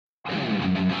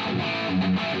Good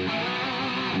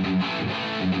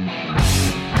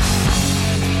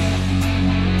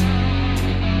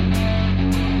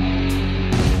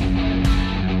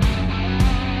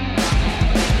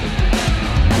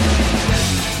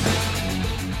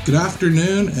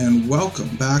afternoon and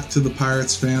welcome back to the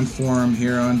Pirates Fan Forum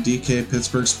here on DK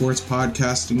Pittsburgh Sports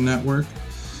Podcasting Network.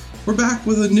 We're back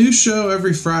with a new show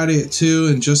every Friday at 2,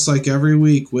 and just like every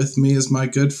week, with me is my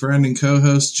good friend and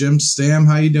co-host Jim Stam.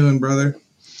 How you doing, brother?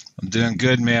 I'm doing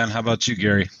good, man. How about you,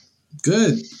 Gary?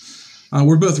 Good.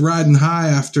 We're both riding high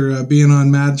after being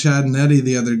on Mad Chad and Eddie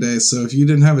the other day, so if you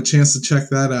didn't have a chance to check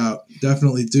that out,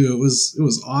 definitely do. It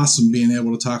was awesome being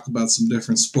able to talk about some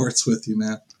different sports with you,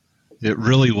 man. It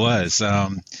really was.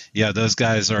 Those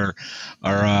guys are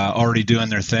already doing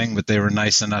their thing, but they were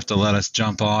nice enough to let us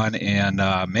jump on. And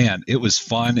man, it was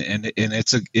fun, and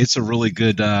it's a really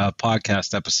good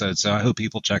podcast episode. So I hope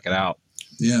people check it out.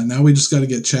 Yeah, now we just got to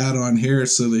get Chad on here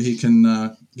so that he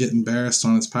can get embarrassed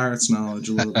on his Pirates knowledge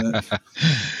a little bit.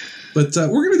 But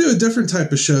we're going to do a different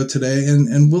type of show today,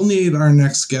 and we'll need our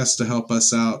next guest to help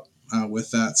us out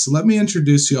with that. So let me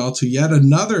introduce you all to yet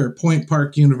another Point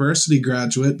Park University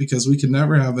graduate, because we can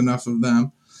never have enough of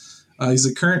them. He's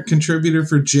a current contributor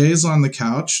for Jays on the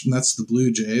Couch, and that's the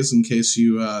Blue Jays, in case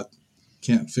you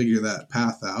can't figure that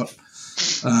path out.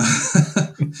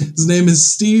 His name is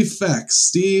Steve Feck.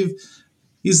 Steve,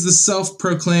 he's the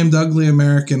self-proclaimed ugly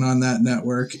American on that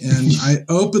network, and I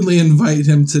openly invite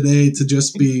him today to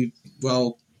just be,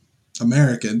 well,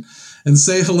 American, and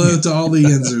say hello to all the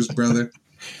Yinzers, brother.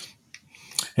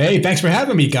 Hey, thanks for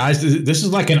having me, guys. This is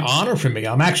like an honor for me.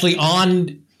 I'm actually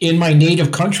on in my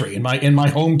native country, in my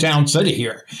hometown city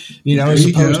here. You know, as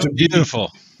opposed to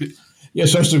beautiful. Yeah,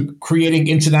 so as to creating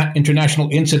international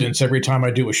incidents every time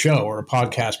I do a show or a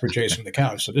podcast for Jays from the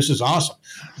Couch. So this is awesome.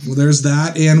 Well, there's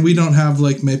that, and we don't have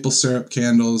like maple syrup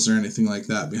candles or anything like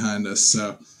that behind us,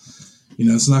 so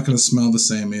it's not going to smell the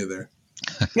same either.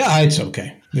 Yeah, it's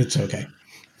okay. It's okay.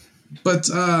 But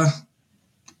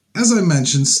as I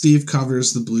mentioned, Steve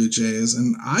covers the Blue Jays,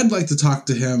 and I'd like to talk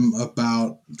to him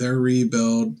about their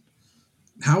rebuild,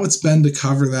 how it's been to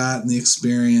cover that and the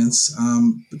experience.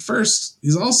 But first,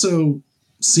 he's also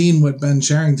seen what Ben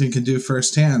Cherington can do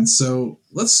firsthand. So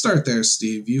let's start there,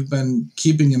 Steve. You've been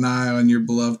keeping an eye on your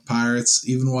beloved Pirates,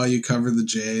 even while you cover the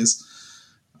Jays.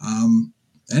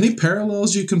 Any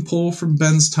parallels you can pull from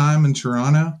Ben's time in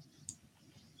Toronto?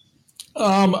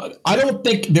 I don't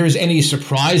think there's any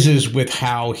surprises with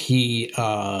how he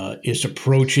is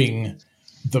approaching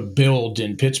the build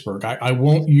in Pittsburgh. I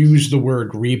won't use the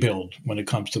word rebuild when it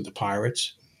comes to the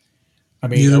Pirates. I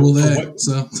mean, neither will they.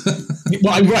 So.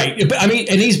 Well, right. But I mean,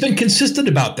 and he's been consistent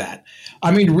about that.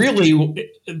 I mean, really,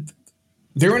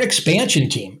 they're an expansion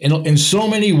team in so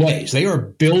many ways. They are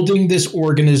building this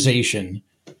organization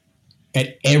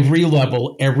at every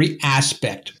level, every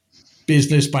aspect.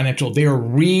 Business, financial, they are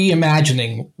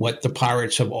reimagining what the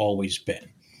Pirates have always been.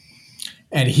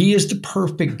 And he is the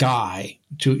perfect guy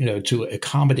to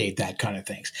accommodate that kind of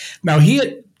things. Now,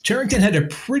 Cherington had a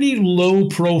pretty low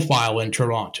profile in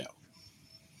Toronto.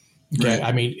 Okay? Right.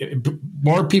 I mean,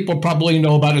 more people probably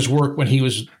know about his work when he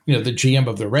was the GM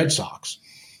of the Red Sox.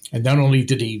 And not only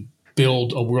did he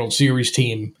build a World Series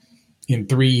team in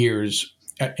 3 years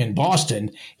in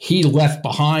Boston, he left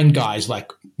behind guys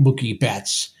like Mookie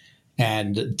Betts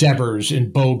and Devers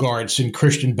and Bogarts and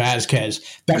Christian Vazquez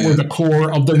that were the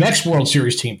core of the next World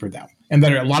Series team for them. And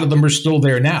that a lot of them are still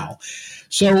there now.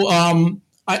 So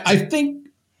I think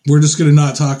we're just going to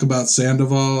not talk about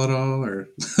Sandoval at all, or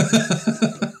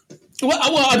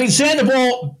well, I mean,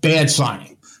 Sandoval, bad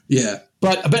signing. Yeah.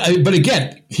 But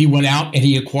again, he went out and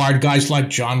he acquired guys like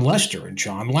John Lester and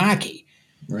John Lackey.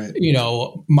 Right.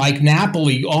 Mike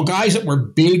Napoli, all guys that were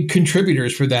big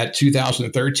contributors for that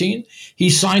 2013. He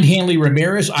signed Hanley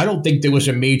Ramirez. I don't think there was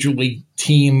a major league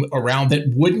team around that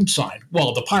wouldn't sign.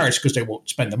 Well, the Pirates, because they won't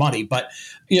spend the money, but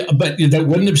that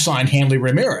wouldn't have signed Hanley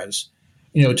Ramirez,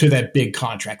 to that big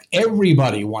contract.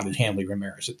 Everybody wanted Hanley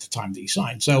Ramirez at the time that he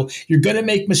signed. So you're going to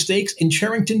make mistakes, and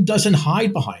Cherington doesn't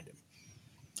hide behind him.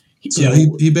 So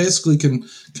he basically can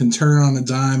turn on a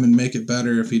dime and make it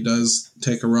better if he does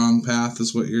take a wrong path,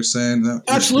 is what you're saying?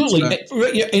 Absolutely.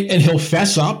 And he'll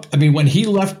fess up. I mean, when he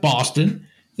left Boston,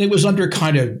 it was under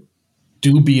kind of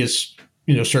dubious,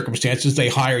 circumstances. They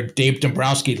hired Dave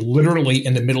Dombrowski literally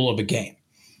in the middle of a game.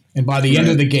 And by the end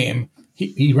of the game,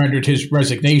 he rendered his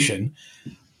resignation.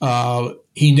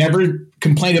 He never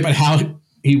complained about how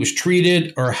he was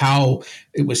treated or how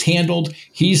it was handled.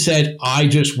 He said, I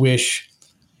just wish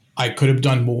I could have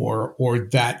done more, or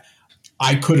that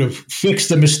I could have fixed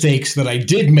the mistakes that I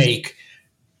did make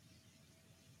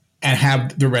and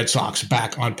have the Red Sox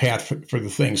back on path for the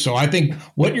thing. So I think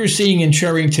what you're seeing in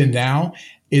Cherington now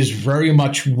is very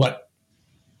much what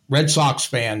Red Sox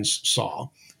fans saw,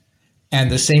 and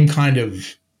the same kind of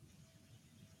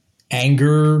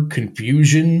anger,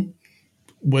 confusion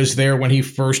was there when he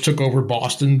first took over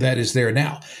Boston that is there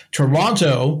now.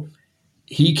 Toronto,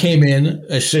 he came in,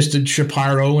 assisted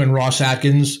Shapiro and Ross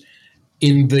Atkins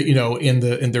in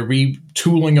the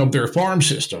retooling of their farm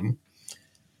system.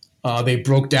 They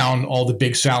broke down all the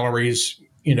big salaries,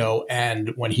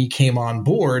 and when he came on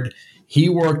board, he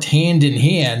worked hand in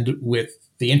hand with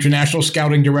the international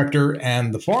scouting director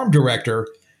and the farm director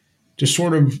to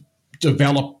sort of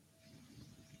develop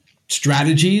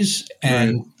strategies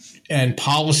and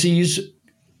policies.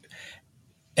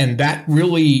 And that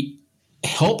really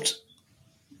helped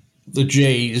the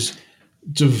Jays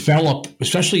develop,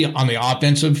 especially on the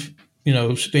offensive,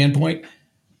 standpoint,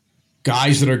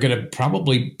 guys that are going to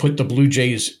probably put the Blue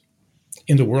Jays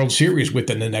in the World Series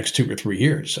within the next 2 or 3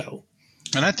 years. So,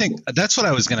 and I think that's what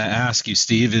I was going to ask you,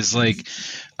 Steve, is like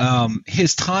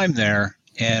his time there,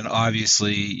 and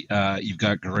obviously you've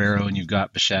got Guerrero and you've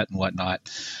got Bichette and whatnot.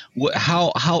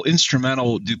 How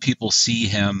instrumental do people see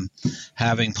him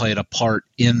having played a part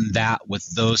in that with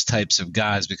those types of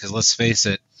guys? Because let's face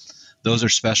it, those are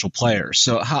special players.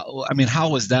 So how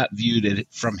was that viewed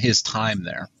from his time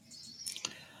there?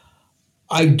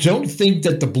 I don't think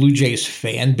that the Blue Jays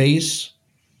fan base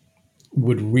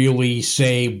would really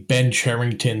say Ben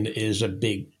Cherington is a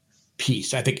big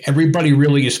piece. I think everybody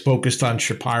really is focused on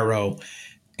Shapiro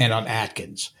and on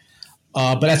Atkins.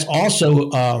 But that's also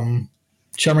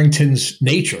Cherington's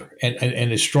nature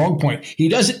and his strong point. He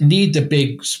doesn't need the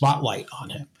big spotlight on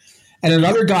him. And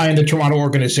another guy in the Toronto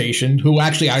organization who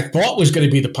actually I thought was going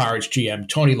to be the Pirates GM,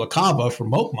 Tony LaCava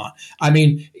from Oakmont. I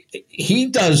mean, he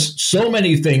does so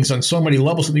many things on so many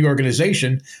levels of the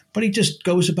organization, but he just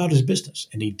goes about his business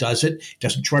and he does it. He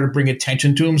doesn't try to bring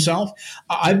attention to himself.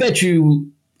 I bet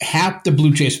you half the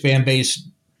Blue Jays fan base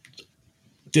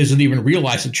doesn't even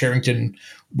realize that Cherington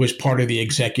was part of the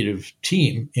executive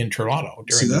team in Toronto.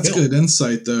 See, that's good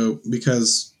insight though,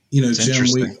 because, Jim,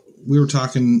 we were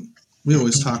talking. We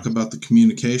always talk about the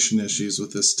communication issues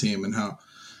with this team and how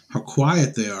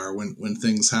quiet they are when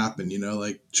things happen.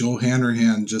 Like Joel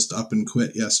Hanrahan just up and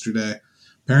quit yesterday.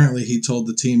 Apparently he told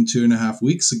the team 2.5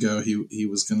 weeks ago he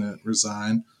was going to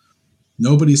resign.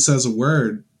 Nobody says a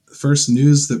word. The first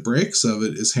news that breaks of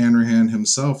it is Hanrahan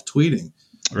himself tweeting.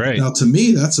 Right. Now, to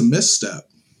me, that's a misstep.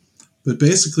 But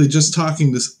basically just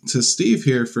talking to Steve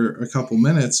here for a couple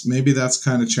minutes, maybe that's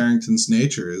kind of Cherington's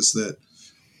nature, is that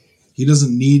he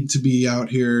doesn't need to be out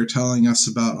here telling us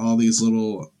about all these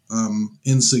little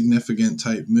insignificant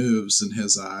type moves in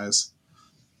his eyes.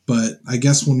 But I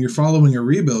guess when you're following a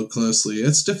rebuild closely,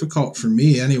 it's difficult for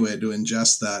me anyway to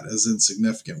ingest that as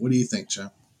insignificant. What do you think,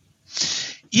 Jim?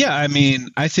 Yeah,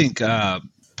 I think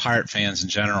Pirate fans in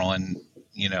general, and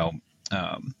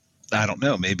I don't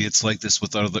know, maybe it's like this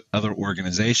with other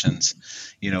organizations.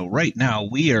 Right now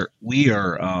we're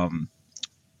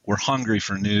hungry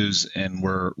for news and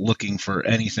we're looking for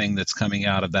anything that's coming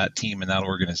out of that team and that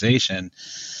organization.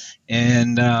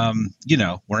 And,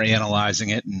 we're analyzing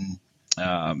it and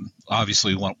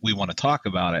obviously we want to talk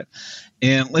about it.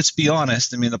 And let's be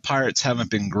honest, the Pirates haven't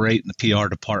been great in the PR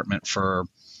department for,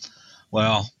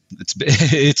 well,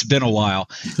 it's been a while.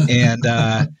 And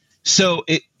so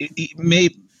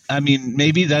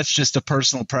maybe that's just a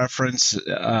personal preference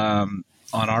on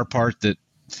our part that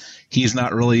he's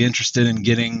not really interested in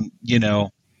getting,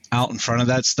 out in front of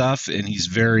that stuff. And he's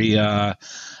very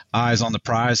eyes on the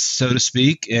prize, so to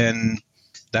speak. And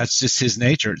that's just his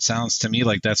nature. It sounds to me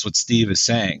like that's what Steve is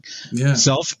saying. Yeah.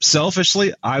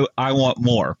 Selfishly, I want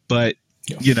more, but,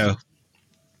 Yeah,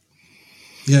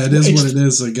 it is what it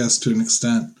is, I guess, to an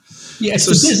extent. Yeah, it's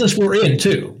the business we're in,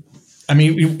 too.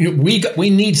 We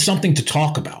need something to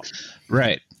talk about.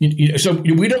 Right. So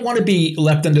we don't want to be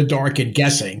left in the dark and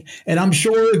guessing. And I'm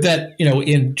sure that,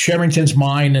 in Cherington's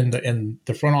mind and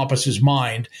the front office's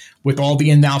mind, with all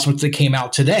the announcements that came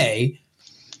out today,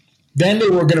 then they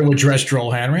were going to address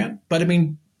Joel Hanrahan. But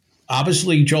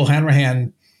obviously Joel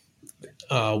Hanrahan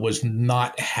was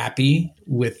not happy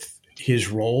with his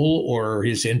role or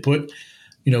his input,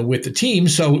 with the team.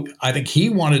 So I think he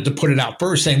wanted to put it out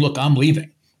first saying, look, I'm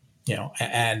leaving,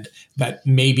 and that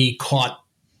maybe caught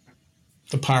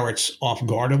the Pirates off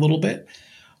guard a little bit,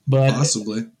 but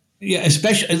possibly, yeah.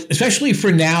 Especially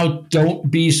for now,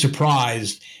 don't be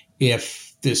surprised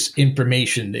if this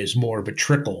information is more of a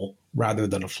trickle rather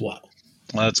than a flow.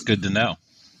 Well, that's good to know.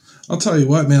 I'll tell you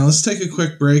what, man, let's take a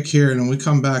quick break here, and when we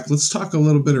come back, let's talk a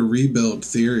little bit of rebuild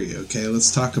theory, okay?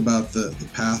 Let's talk about the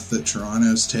path that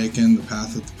Toronto's taken, the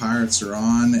path that the Pirates are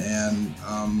on,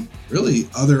 and really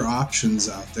other options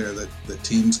out there that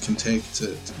teams can take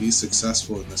to be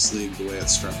successful in this league the way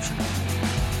it's structured.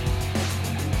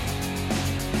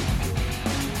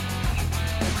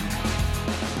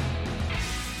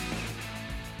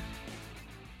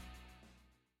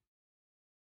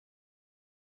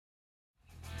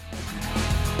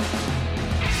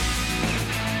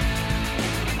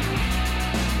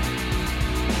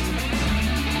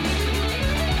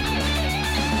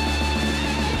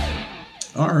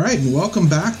 All right, and welcome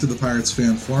back to the Pirates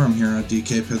Fan Forum here on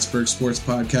DK Pittsburgh Sports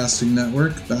Podcasting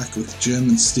Network, back with Jim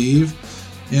and Steve.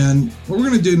 And what we're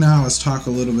going to do now is talk a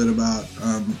little bit about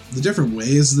the different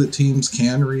ways that teams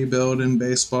can rebuild in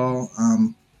baseball.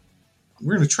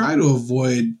 We're going to try to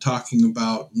avoid talking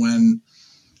about when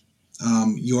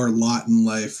your lot in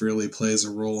life really plays a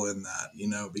role in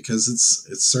that, because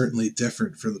it's certainly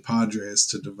different for the Padres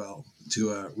to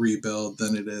rebuild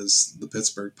than it is the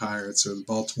Pittsburgh Pirates or the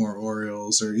Baltimore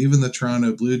Orioles or even the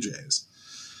Toronto Blue Jays.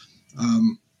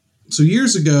 So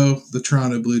years ago, the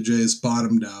Toronto Blue Jays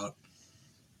bottomed out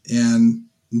and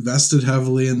invested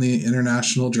heavily in the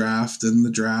international draft and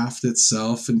the draft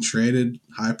itself and traded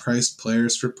high-priced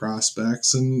players for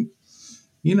prospects. And,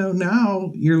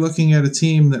 now you're looking at a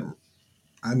team that,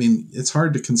 it's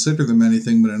hard to consider them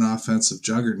anything but an offensive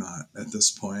juggernaut at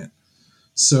this point.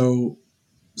 So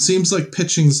seems like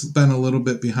pitching's been a little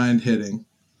bit behind hitting,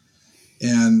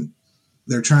 and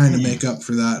they're trying to make up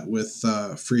for that with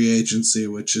free agency,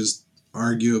 which is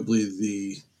arguably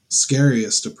the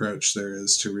scariest approach there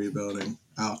is to rebuilding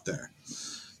out there.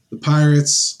 The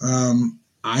Pirates,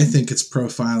 I think it's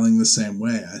profiling the same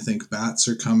way. I think bats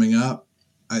are coming up.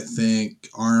 I think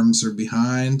arms are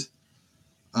behind.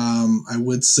 I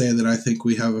would say that I think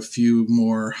we have a few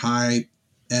more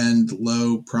high-end,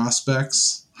 low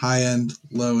prospects, high-end,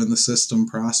 low in the system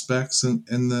prospects on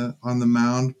the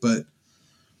mound, but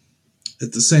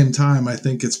at the same time, I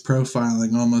think it's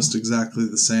profiling almost exactly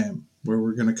the same, where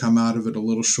we're going to come out of it a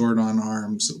little short on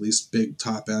arms, at least big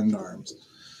top-end arms.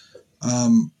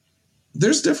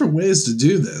 There's different ways to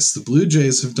do this. The Blue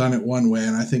Jays have done it one way,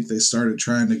 and I think they started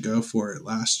trying to go for it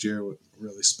last year with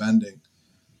really spending.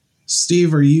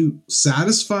 Steve, are you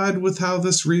satisfied with how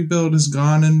this rebuild has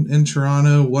gone in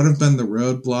Toronto? What have been the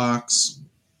roadblocks?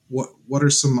 What are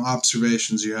some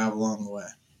observations you have along the way?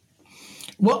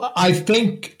 Well, I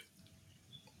think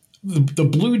the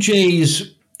Blue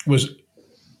Jays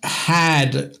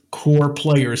had core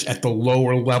players at the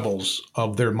lower levels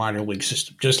of their minor league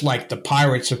system, just like the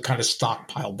Pirates have kind of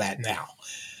stockpiled that now.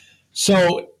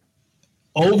 So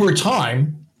over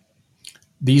time,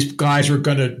 these guys are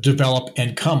going to develop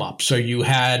and come up. So you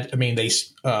had,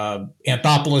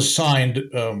 Anthopoulos signed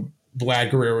Vlad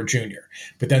Guerrero Jr.,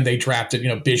 but then they drafted,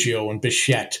 Biggio and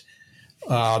Bichette.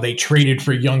 They traded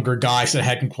for younger guys that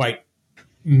hadn't quite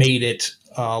made it,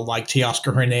 like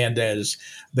Teoscar Hernandez.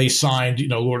 They signed,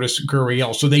 Lourdes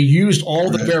Gurriel. So they used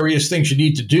all the various things you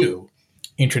need to do: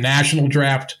 international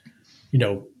draft,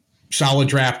 solid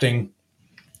drafting,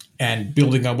 and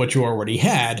building on what you already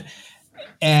had.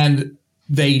 And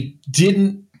they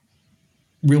didn't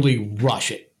really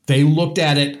rush it. They looked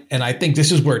at it, and I think this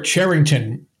is where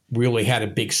Cherington really had a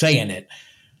big say in it,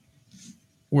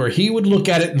 where he would look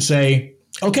at it and say,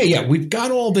 okay, yeah, we've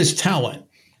got all this talent.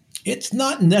 It's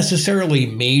not necessarily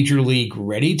major league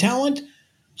ready talent,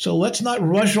 so let's not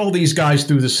rush all these guys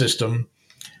through the system.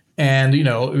 And,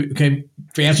 okay,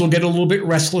 fans will get a little bit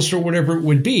restless or whatever it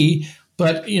would be,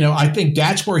 but, I think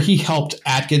that's where he helped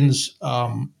Atkins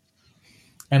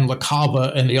and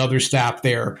LaCava and the other staff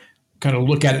there kind of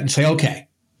look at it and say, okay,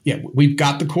 yeah, we've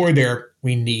got the core there.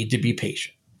 We need to be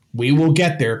patient. We will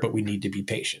get there, but we need to be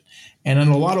patient. And in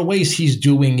a lot of ways, he's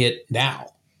doing it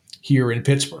now here in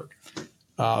Pittsburgh.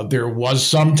 There was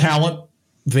some talent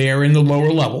there in the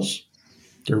lower levels.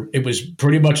 It was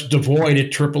pretty much devoid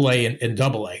at AAA and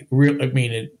AA.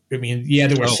 Yeah,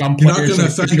 there were some players. You're not going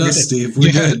to offend us, Steve.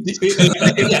 We're good.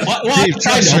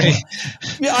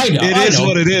 I know. It is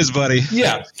what it is, buddy.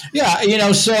 Yeah.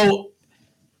 So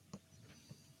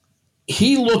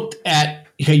he looked at,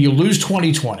 okay, you lose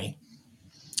 2020.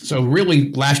 So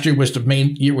really last year was the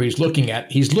main year where he's looking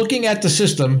at the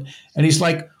system, and he's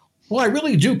like, well, I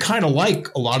really do kind of like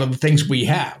a lot of the things we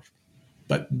have,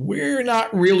 but we're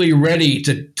not really ready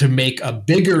to make a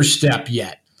bigger step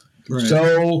yet. Right.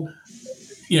 So,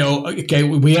 okay,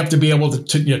 we have to be able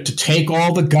to take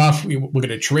all the guff. We're going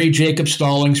to trade Jacob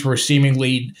Stallings for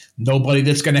seemingly nobody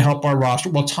that's going to help our roster.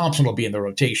 Well, Thompson will be in the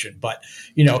rotation, but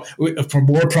for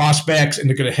more prospects, and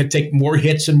they're going to take more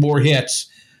hits and more hits.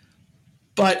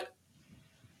 But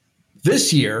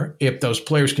this year, if those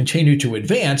players continue to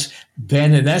advance,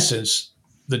 then in essence,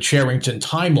 the Cherington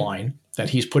timeline that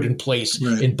he's put in place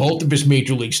in both of his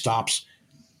major league stops,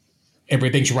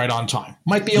 everything's right on time.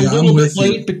 Might be a little bit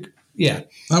late, but yeah.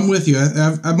 I'm with you.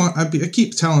 I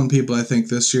keep telling people I think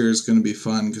this year is going to be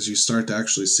fun because you start to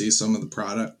actually see some of the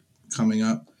product coming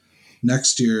up.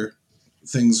 Next year,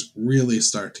 things really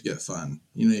start to get fun.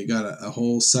 You got a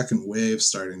whole second wave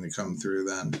starting to come through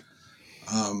then.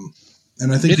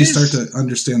 And I think you start to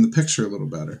understand the picture a little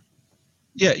better.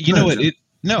 Yeah, know what?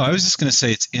 No, I was just going to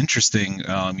say it's interesting.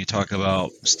 You talk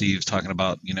about, Steve, talking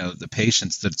about, the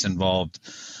patience that's involved.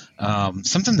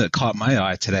 Something that caught my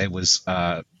eye today was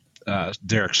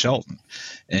Derek Shelton,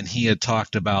 and he had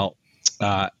talked about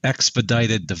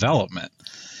expedited development,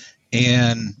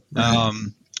 and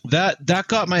that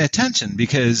got my attention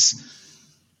because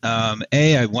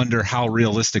I wonder how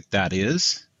realistic that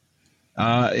is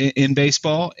in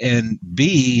baseball, and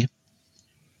B,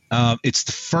 it's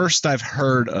the first I've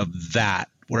heard of that,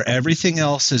 where everything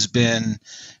else has been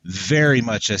very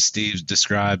much as Steve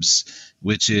describes,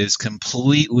 which is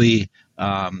completely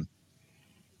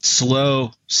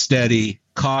slow, steady,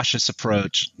 cautious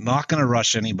approach, not going to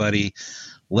rush anybody,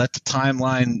 let the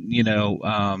timeline,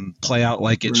 play out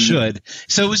like it should.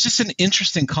 So it was just an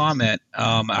interesting comment.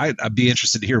 I'd be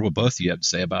interested to hear what both of you have to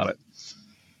say about it.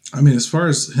 I mean, as far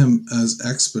as him as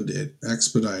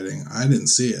expediting, I didn't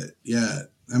see it yet.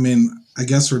 I mean, I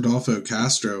guess Rodolfo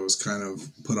Castro was kind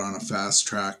of put on a fast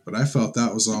track, but I felt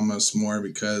that was almost more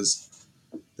because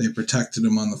they protected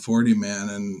him on the 40-man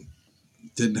and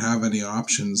didn't have any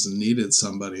options and needed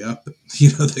somebody up,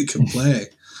 that could play.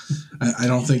 I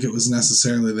don't think it was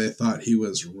necessarily they thought he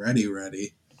was ready.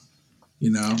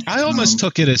 I almost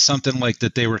took it as something like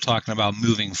that they were talking about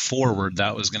moving forward.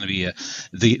 That was going to be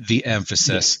the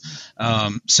emphasis.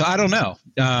 So I don't know.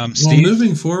 Steve? Well,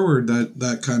 moving forward,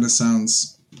 that kind of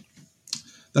sounds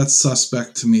that's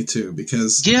suspect to me too,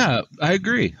 because yeah, I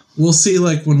agree. We'll see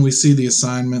when we see the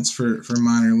assignments for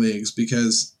minor leagues,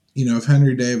 because if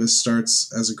Henry Davis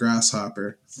starts as a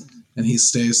grasshopper and he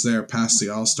stays there past the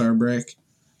All-Star break,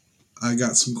 I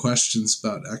got some questions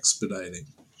about expediting.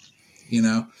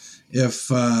 If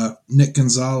Nick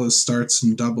Gonzalez starts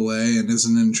in AA and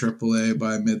isn't in AAA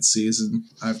by midseason,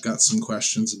 I've got some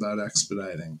questions about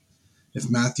expediting. If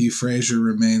Matthew Frazier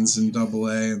remains in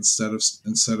AA instead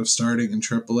of starting in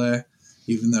AAA,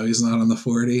 even though he's not on the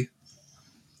 40,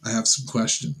 I have some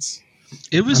questions.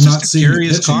 It was I'm just a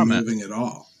curious comment. Moving at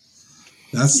all.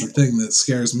 That's the thing that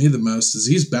scares me the most is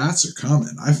these bats are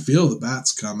coming. I feel the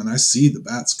bats coming. I see the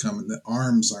bats coming. The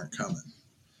arms aren't coming.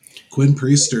 Quinn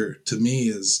Priester, to me,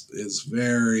 is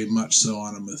very much so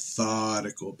on a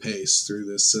methodical pace through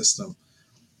this system.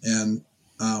 And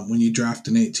when you draft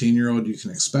an 18-year-old, you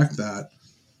can expect that.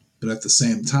 But at the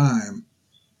same time,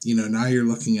 now you're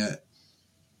looking at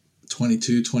a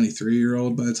 22,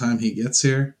 23-year-old by the time he gets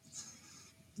here.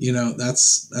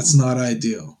 That's not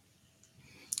ideal.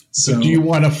 So do you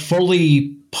want a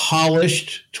fully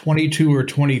polished 22 or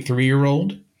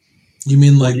 23-year-old? You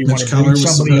mean like Mitch Keller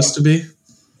was supposed to be?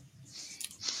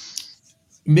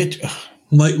 Mitch,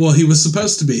 he was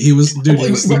supposed to be. He was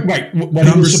right.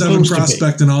 Number 7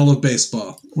 prospect in all of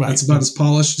baseball. Right. That's about as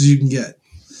polished as you can get.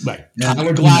 Right.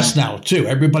 Tyler Glasnow too.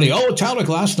 Everybody, Tyler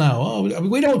Glasnow.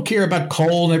 We don't care about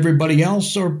Cole and everybody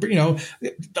else, or we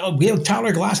have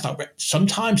Tyler Glasnow. But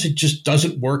sometimes it just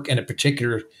doesn't work in a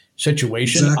particular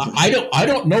situation. Exactly. I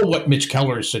don't know what Mitch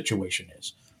Keller's situation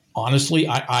is. Honestly,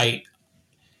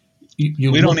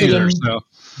 we don't either. So.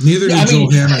 Neither did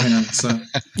Joel Hanrahan. So.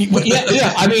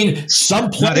 Yeah. I mean,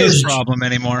 some players. Not his problem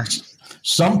anymore.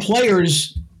 Some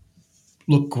players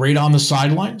look great on the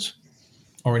sidelines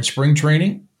or in spring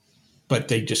training, but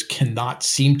they just cannot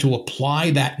seem to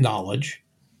apply that knowledge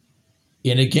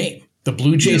in a game. The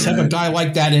Blue Jays have a guy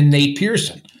like that in Nate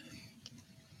Pearson,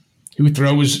 who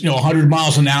throws 100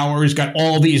 miles an hour. He's got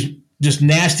all these just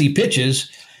nasty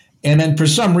pitches, and then for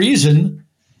some reason,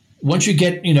 once you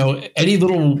get any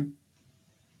little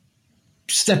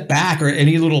step back or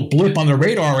any little blip on the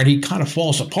radar, and he kind of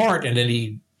falls apart, and then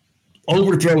he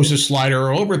overthrows his slider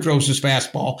or overthrows his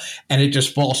fastball, and it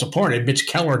just falls apart. And Mitch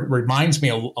Keller reminds me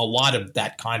a lot of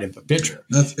that kind of a pitcher.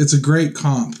 It's a great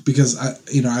comp, because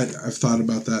I've thought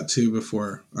about that too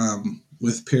before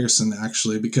with Pearson,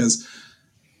 actually, because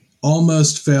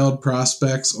almost failed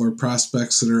prospects or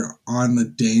prospects that are on the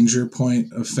danger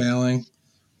point of failing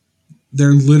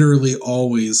they're literally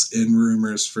always in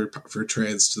rumors for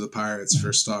trades to the Pirates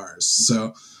for stars.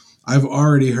 So I've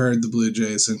already heard the Blue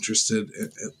Jays interested.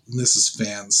 This is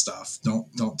fan stuff.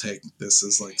 Don't take this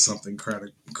as like something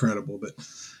credible, but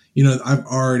I've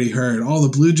already heard all the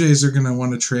Blue Jays are going to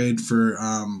want to trade for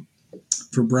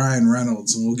Brian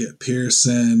Reynolds, and we'll get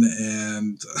Pearson,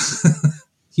 and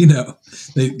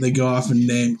they go off and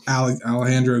name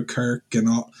Alejandro Kirk and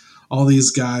all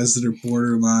these guys that are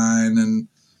borderline and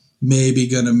maybe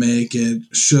going to make it,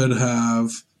 should have,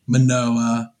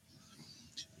 Manoah,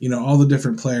 all the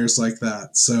different players like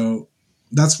that. So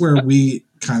that's where we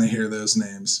kind of hear those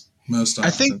names most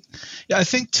often. I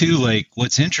think too, like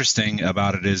what's interesting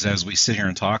about it is as we sit here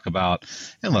and talk about,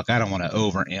 and look, I don't want to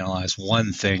overanalyze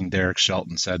one thing Derek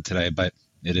Shelton said today, but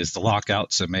it is the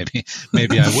lockout, so maybe I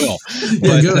will.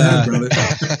 Yeah, go ahead, brother.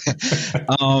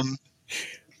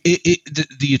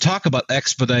 You talk about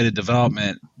expedited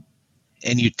development,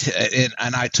 and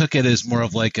and I took it as more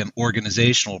of like an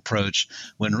organizational approach,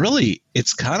 when really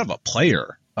it's kind of a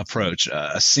player approach,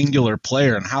 a singular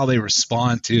player, and how they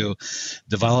respond to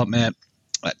development,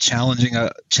 challenging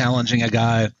a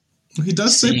guy. He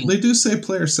does say, they do say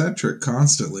player centric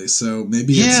constantly, so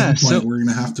maybe at some point we're going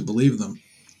to have to believe them.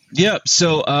 Yeah.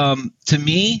 So to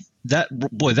me,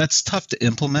 that's tough to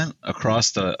implement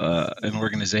across an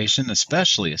organization,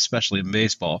 especially in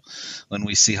baseball, when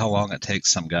we see how long it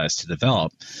takes some guys to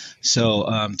develop. So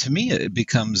to me, it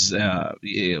becomes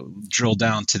drilled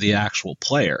down to the actual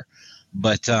player.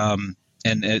 But and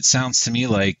it sounds to me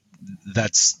like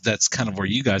that's kind of where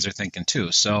you guys are thinking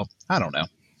too. So I don't know.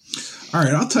 All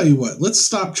right, I'll tell you what. Let's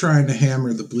stop trying to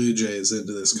hammer the Blue Jays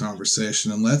into this conversation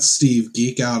and let Steve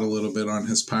geek out a little bit on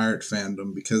his Pirate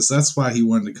fandom, because that's why he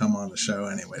wanted to come on the show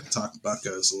anyway, to talk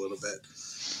Buccos a little bit.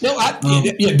 No,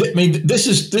 I mean, this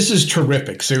is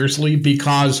terrific, seriously,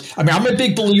 because I'm a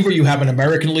big believer you have an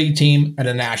American League team and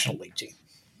a National League team.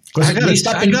 I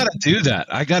gotta do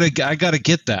that. I gotta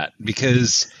get that,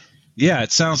 because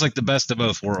it sounds like the best of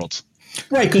both worlds.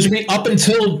 Right, because up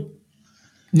until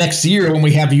next year, when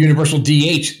we have the universal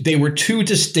DH, they were two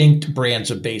distinct brands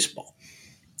of baseball.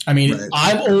 I mean, right.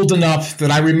 I'm old enough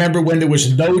that I remember when there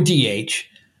was no DH.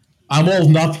 I'm old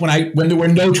enough when there were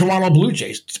no Toronto Blue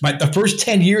Jays. But the first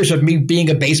 10 years of me being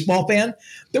a baseball fan,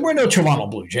 there were no Toronto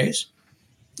Blue Jays.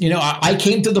 I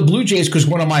came to the Blue Jays because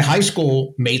one of my high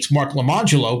school mates, Mark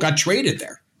Lamangelo, got traded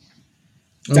there.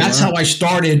 That's how I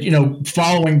started,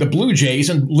 following the Blue Jays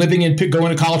and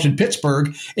going to college in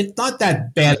Pittsburgh. It's not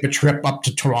that bad of a trip up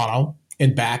to Toronto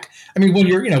and back. I mean, when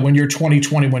you're 20,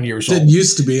 21 years old. It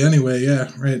used to be anyway,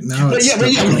 yeah. Right now,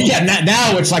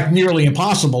 now it's like nearly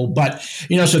impossible. But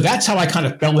so that's how I kind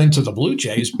of fell into the Blue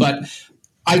Jays. But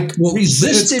I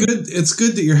resisted. It's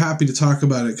good that you're happy to talk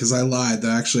about it, because I lied.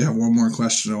 I actually have one more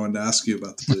question I wanted to ask you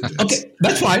about the Blue Jays. Okay,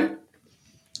 that's fine.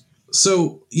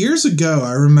 So years ago,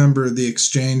 I remember the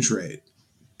exchange rate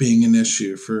being an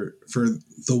issue for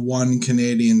the one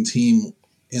Canadian team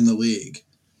in the league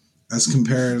as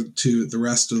compared to the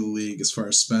rest of the league as far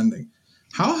as spending.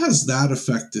 How has that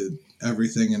affected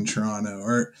everything in Toronto,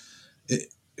 or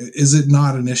is it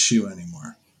not an issue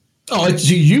anymore? Oh, it's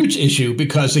a huge issue,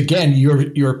 because again,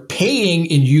 you're paying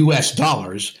in U.S.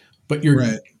 dollars, but you're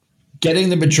getting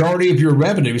the majority of your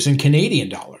revenues in Canadian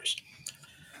dollars.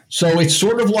 So it's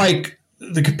sort of like,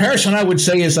 the comparison I would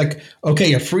say is like,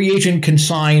 okay, a free agent can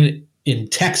sign in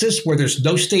Texas where there's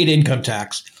no state income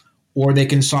tax, or they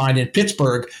can sign in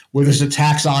Pittsburgh where there's a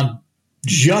tax on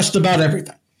just about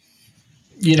everything.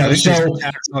 So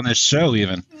tax on this show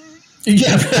even.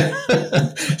 Yeah.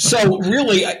 So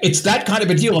really, it's that kind of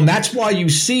a deal. And that's why you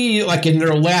see, like in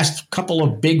their last couple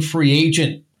of big free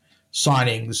agent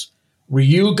signings,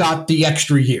 Ryu got the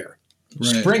extra year.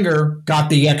 Right. Springer got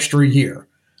the extra year.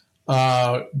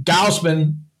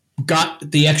 Gausman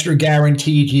got the extra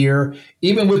guaranteed year.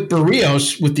 Even with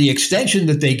Barrios, with the extension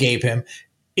that they gave him,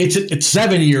 it's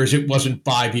 7 years. It wasn't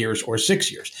 5 years or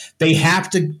 6 years. They have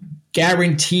to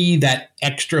guarantee that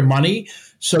extra money.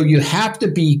 So you have to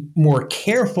be more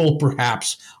careful,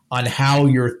 perhaps, on how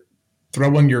you're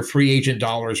throwing your free agent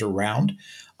dollars around.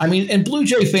 I mean, and Blue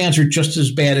Jay fans are just as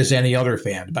bad as any other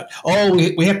fan. But,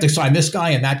 we have to sign this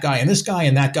guy and that guy and this guy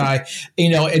and that guy,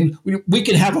 and we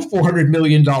can have a $400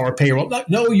 million payroll.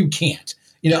 No, you can't.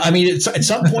 At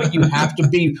some point you have to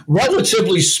be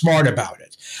relatively smart about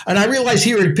it. And I realize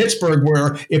here in Pittsburgh,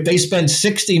 where if they spend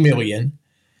 $60 million,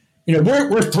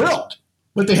 we're thrilled.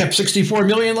 But they have $64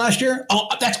 million last year. Oh,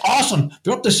 that's awesome.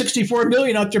 They're up to $64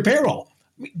 million out their payroll.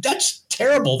 I mean, that's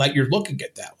terrible that you're looking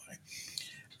at that way.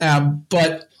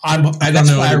 But I don't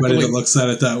know anybody that looks at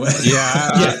it that way.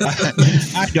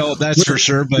 I know that's for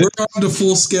sure. But we're on to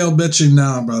full scale bitching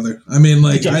now, brother. I mean,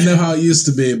 like, I know how it used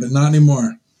to be, but not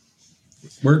anymore.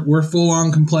 We're full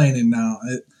on complaining now.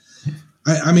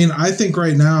 I mean, I think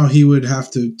right now he would have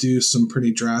to do some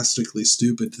pretty drastically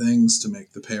stupid things to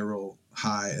make the payroll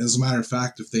high. As a matter of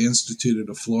fact, if they instituted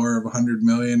a floor of $100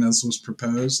 million as was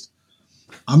proposed,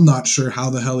 I'm not sure how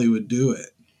the hell he would do it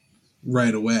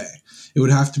right away. It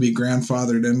would have to be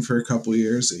grandfathered in for a couple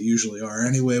years. They usually are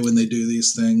anyway when they do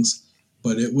these things,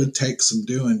 but it would take some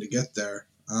doing to get there.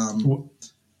 The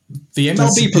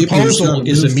MLB proposal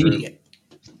is immediate.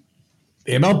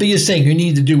 The MLB is saying you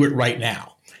need to do it right now.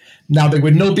 Now, there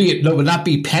would not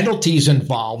be penalties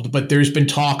involved, but there's been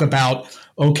talk about,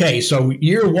 okay, so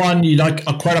year one, you don't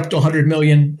acquire up to $100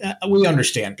 million. We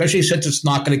understand, especially since it's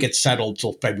not going to get settled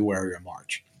till February or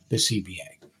March, the CBA.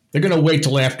 They're going to wait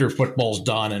till after football's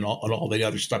done and all the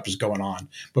other stuff is going on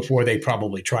before they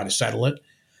probably try to settle it.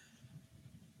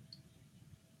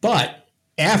 But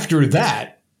after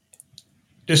that,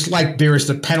 just like there is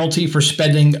the penalty for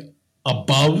spending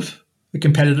above the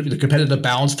competitive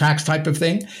balance tax type of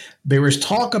thing, there is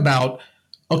talk about,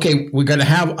 okay, we're going to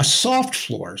have a soft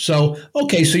floor. So,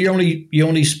 okay, so you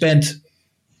only spent,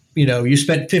 you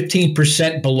spent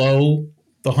 15% below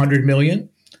the $100 million.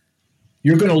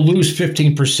 You're going to lose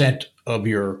 15% of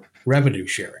your revenue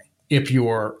sharing if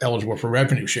you're eligible for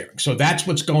revenue sharing. So that's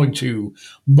what's going to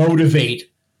motivate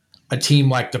a team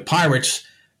like the Pirates.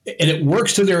 And it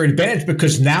works to their advantage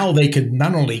because now they can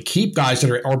not only keep guys that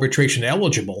are arbitration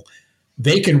eligible,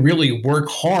 they can really work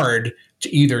hard to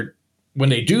either, when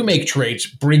they do make trades,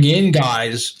 bring in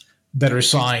guys that are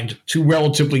signed to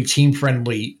relatively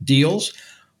team-friendly deals.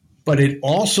 But it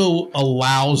also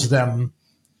allows them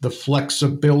the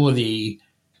flexibility,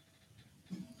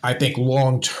 I think,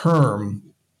 long-term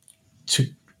to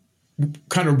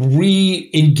kind of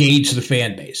re-engage the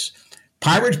fan base.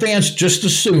 Pirate fans just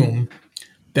assume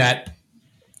that,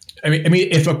 I mean,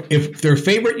 if their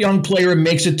favorite young player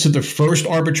makes it to the first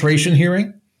arbitration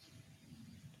hearing,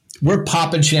 we're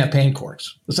popping champagne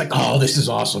corks. It's like, oh, this is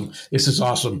awesome. This is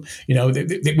awesome.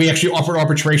 We actually offered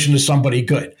arbitration to somebody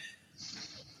good.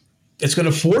 It's going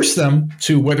to force them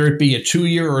to, whether it be a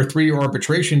 2-year or a 3-year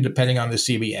arbitration, depending on the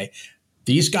CBA.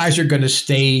 These guys are going to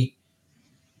stay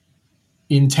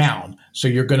in town. So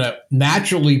you're going to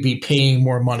naturally be paying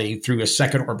more money through a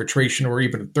second arbitration or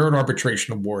even a third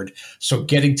arbitration award. So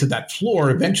getting to that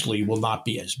floor eventually will not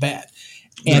be as bad.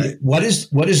 And right. What is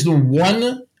the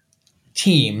one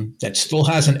team that still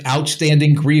has an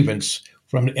outstanding grievance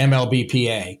from the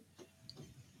MLBPA?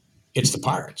 It's the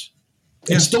Pirates.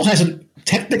 It still hasn't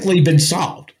technically been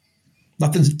solved.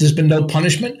 There's been no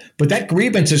punishment, but that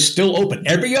grievance is still open.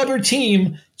 Every other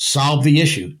team solved the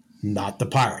issue, not the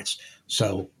Pirates.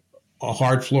 So a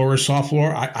hard floor or soft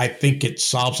floor, I think it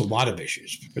solves a lot of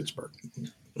issues for Pittsburgh.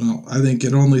 Well, I think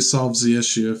it only solves the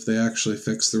issue if they actually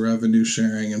fix the revenue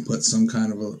sharing and put some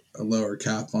kind of a lower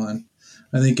cap on.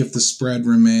 I think if the spread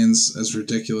remains as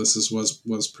ridiculous as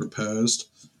was proposed,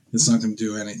 it's not going to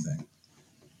do anything.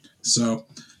 So,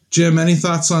 Jim, any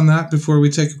thoughts on that before we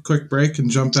take a quick break and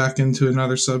jump back into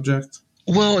another subject?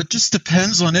 Well, it just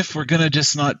depends on if we're going to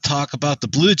just not talk about the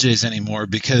Blue Jays anymore,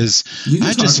 because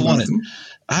I just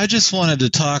wanted to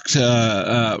talk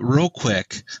real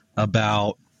quick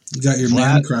about. You got your Vlad.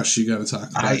 Man crush you got to talk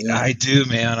about. I do,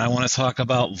 man. I want to talk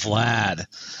about Vlad.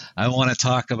 I want to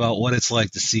talk about what it's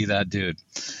like to see that dude.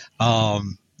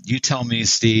 You tell me,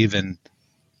 Steve, and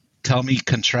tell me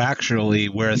contractually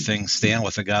where things stand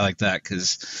with a guy like that,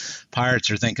 because Pirates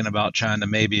are thinking about trying to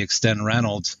maybe extend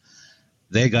Reynolds.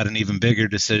 They got an even bigger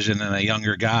decision and a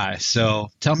younger guy.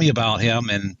 So tell me about him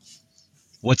and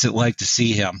what's it like to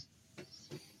see him.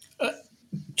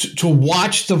 To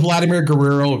watch the Vladimir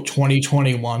Guerrero of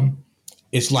 2021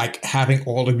 is like having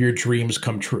all of your dreams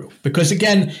come true. Because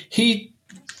again, he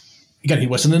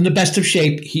wasn't in the best of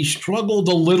shape. He struggled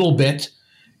a little bit,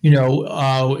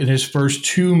 in his first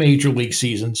 2 major league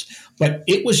seasons, but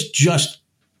it was just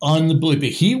unbelievable.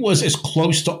 He was as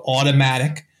close to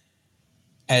automatic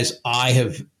as I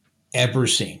have ever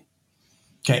seen.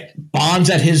 Okay, Bonds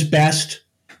at his best.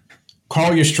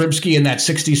 Carl Yastrzemski in that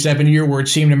 67 year where it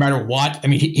seemed no matter what, I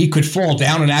mean, he could fall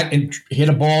down and hit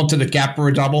a ball to the gap for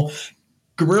a double.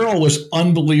 Guerrero was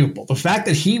unbelievable. The fact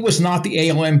that he was not the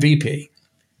AL MVP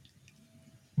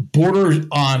borders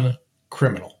on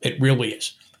criminal. It really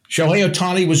is. Shohei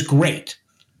Ohtani was great.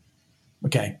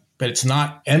 Okay, but it's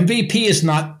not, MVP is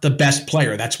not the best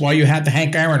player. That's why you had the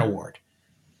Hank Aaron Award.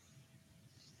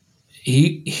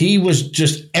 He was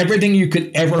just everything you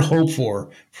could ever hope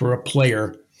for a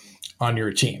player on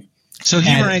your team. So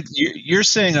he ranks. You're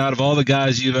saying out of all the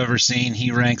guys you've ever seen,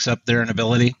 he ranks up there in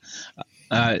ability.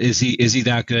 Is he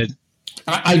that good?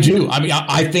 I do. I mean,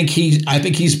 I think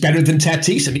he's better than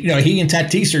Tatis. I mean, he and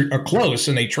Tatis are close,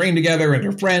 and they train together, and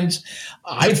they're friends.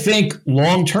 I think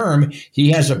long term,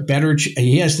 he has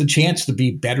the chance to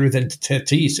be better than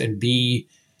Tatis and be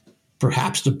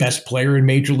perhaps the best player in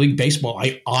Major League Baseball.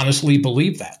 I honestly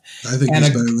believe that. I think he's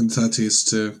better than Tatis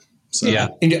too. So. Yeah,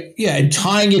 and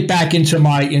tying it back into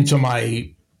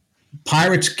my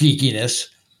Pirates geekiness.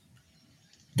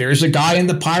 There's a guy in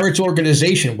the Pirates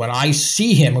organization. When I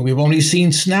see him, and we've only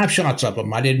seen snapshots of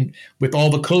him, with all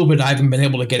the COVID, I haven't been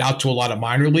able to get out to a lot of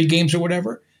minor league games or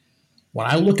whatever. When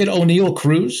I look at O'Neill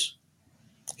Cruz,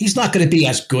 he's not going to be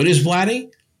as good as Vladdy.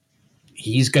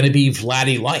 He's going to be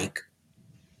Vladdy-like.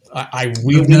 I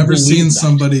really I've never seen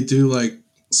somebody do like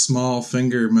small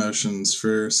finger motions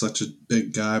for such a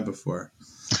big guy before.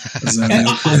 I'm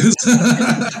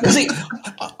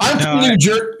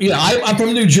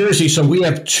from New Jersey, so we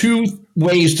have two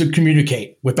ways to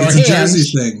communicate with our hands. It's a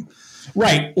Jersey thing.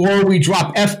 Right. Or we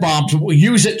drop F-bombs. We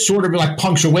use it sort of like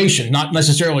punctuation, not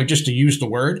necessarily just to use the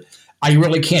word. I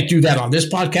really can't do that on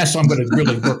this podcast, so I'm going to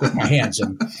really work with my hands.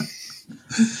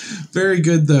 Very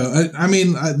good, though. I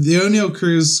mean, the O'Neill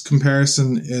Cruz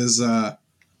comparison is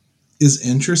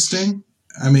interesting.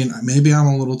 I mean, maybe I'm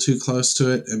a little too close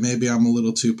to it, and maybe I'm a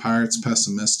little too Pirates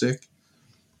pessimistic.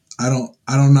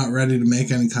 I'm not ready to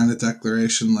make any kind of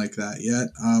declaration like that yet.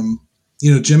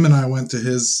 Jim and I went to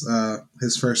his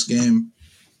first game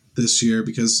this year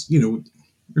because,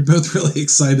 we're both really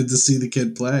excited to see the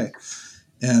kid play,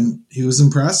 and he was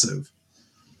impressive.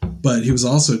 But he was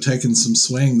also taking some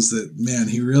swings that, man,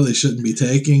 he really shouldn't be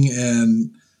taking,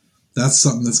 and that's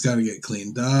something that's got to get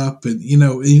cleaned up. And,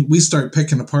 we start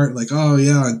picking apart like, oh,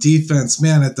 yeah, on defense,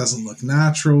 man, it doesn't look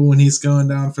natural when he's going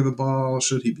down for the ball.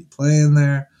 Should he be playing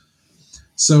there?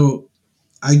 So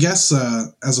I guess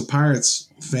as a Pirates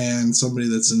fan, somebody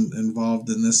that's involved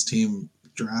in this team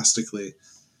drastically,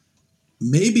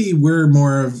 maybe we're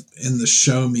more of in the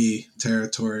show me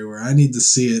territory where I need to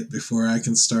see it before I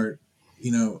can start,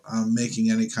 making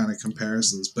any kind of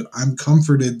comparisons. But I'm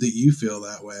comforted that you feel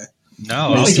that way.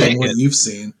 No, I'll take what you've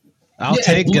seen. I'll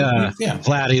take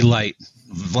Vladdy Light.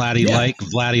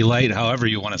 Vladdy Light, however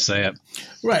you want to say it.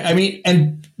 Right. I mean,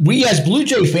 and we as Blue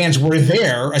Jay fans were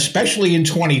there, especially in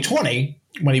 2020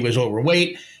 when he was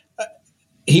overweight.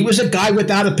 He was a guy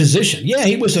without a position. Yeah,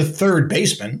 he was a third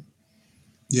baseman.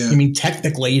 Yeah. I mean,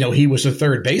 technically, he was a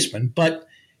third baseman, but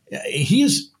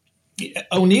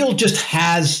O'Neill just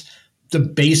has the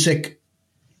basic,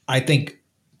 I think,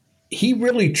 he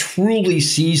really truly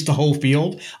sees the whole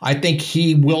field. I think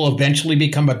he will eventually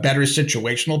become a better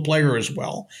situational player as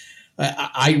well.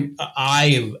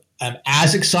 I am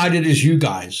as excited as you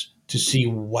guys to see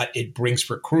what it brings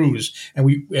for Cruz.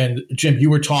 And Jim, you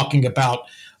were talking about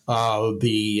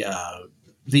the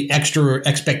extra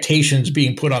expectations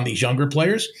being put on these younger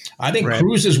players. I think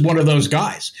Cruz is one of those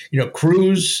guys.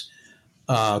 Cruz,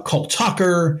 Cole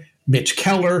Tucker, Mitch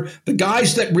Keller, the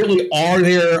guys that really are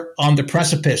there on the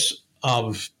precipice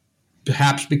of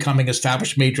perhaps becoming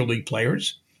established major league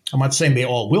players. I'm not saying they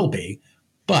all will be,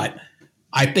 but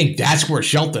I think that's where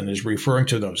Shelton is referring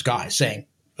to those guys, saying,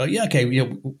 we're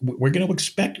going to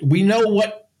expect, we know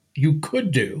what you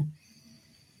could do.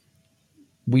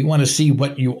 We want to see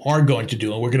what you are going to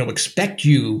do, and we're going to expect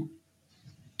you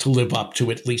to live up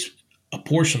to at least a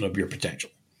portion of your potential.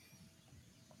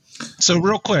 So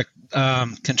real quick,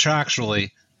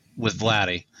 contractually with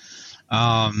Vladdy,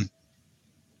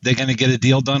 they going to get a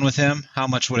deal done with him? How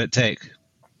much would it take?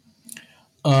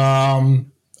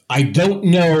 I don't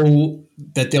know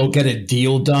that they'll get a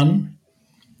deal done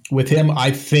with him.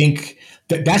 I think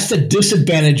that's the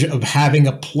disadvantage of having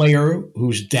a player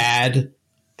whose dad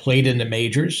played in the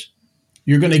majors.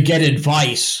 You're going to get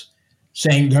advice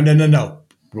saying, no,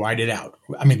 write it out.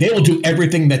 I mean, they will do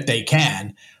everything that they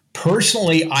can.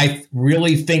 Personally, I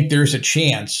really think there's a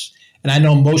chance, and I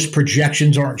know most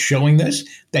projections aren't showing this,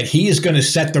 that he is going to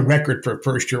set the record for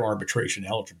first-year arbitration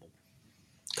eligible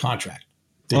contract.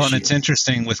 Well, and it's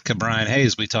interesting with Brian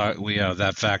Hayes.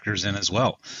 That factors in as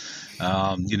well.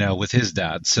 With his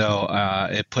dad, so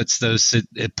it puts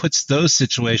those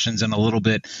situations in a little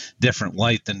bit different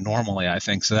light than normally, I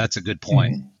think. So that's a good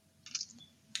point.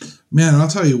 Man, I'll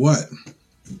tell you what.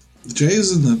 The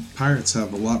Jays and the Pirates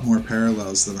have a lot more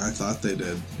parallels than I thought they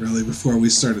did, really, before we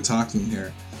started talking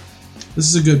here. This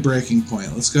is a good breaking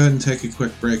point. Let's go ahead and take a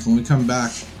quick break. When we come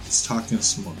back, let's talk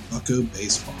some more Bucco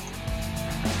baseball.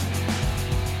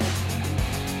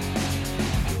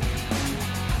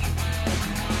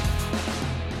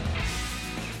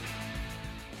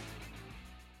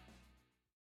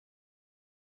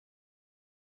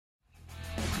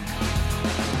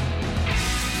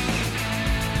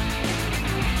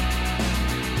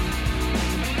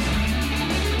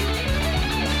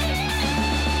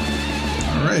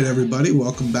 right, everybody,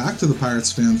 welcome back to the Pirates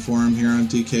Fan Forum here on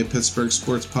DK Pittsburgh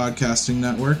Sports Podcasting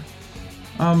Network.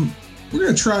 We're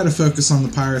going to try to focus on the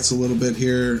Pirates a little bit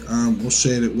here. We'll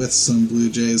shade it with some Blue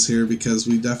Jays here because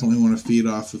we definitely want to feed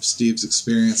off of Steve's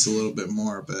experience a little bit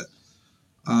more. But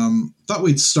thought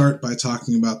we'd start by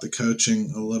talking about the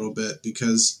coaching a little bit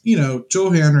because, you know,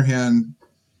 Joe Hanrahan,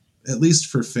 at least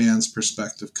for fans'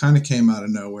 perspective, kind of came out of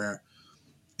nowhere.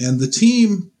 And the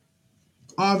team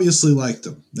obviously liked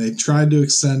him. They tried to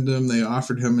extend him. They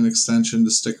offered him an extension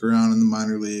to stick around in the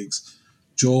minor leagues.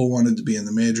 Joel wanted to be in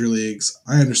the major leagues.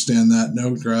 I understand that.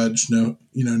 No grudge, no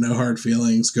hard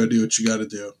feelings. Go do what you got to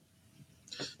do.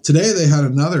 Today they had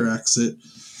another exit.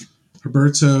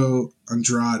 Roberto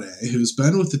Andrade, who's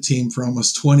been with the team for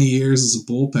almost 20 years as a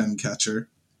bullpen catcher,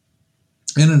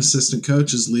 and an assistant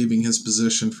coach, is leaving his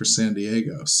position for San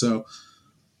Diego. So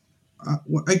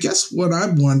I guess what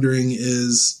I'm wondering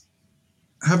is,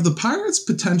 have the Pirates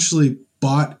potentially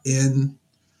bought in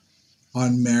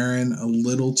on Marin a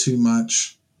little too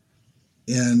much,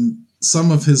 and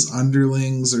some of his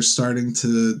underlings are starting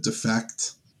to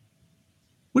defect?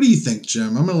 What do you think,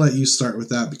 Jim? I'm going to let you start with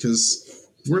that because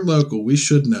we're local. We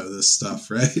should know this stuff,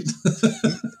 right?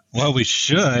 Well, we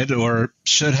should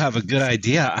have a good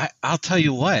idea. I'll tell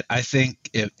you what, I think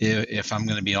if I'm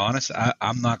going to be honest,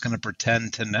 I'm not going to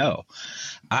pretend to know.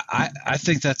 I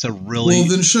think that's a really... Well,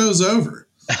 then show's over.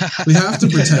 We have to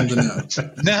pretend to know.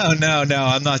 No.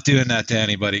 I'm not doing that to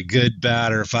anybody, good,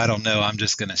 bad, or if I don't know, I'm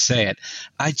just going to say it.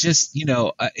 I just,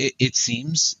 it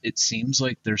seems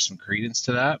like there's some credence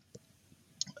to that.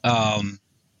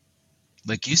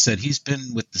 Like you said, he's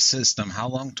been with the system how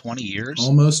long? 20 years?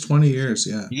 Almost 20 years,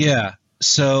 yeah. Yeah.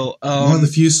 So one of the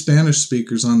few Spanish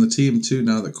speakers on the team too.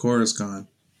 Now that Cora's gone,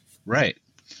 right?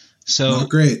 So not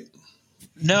great.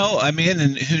 No, I mean,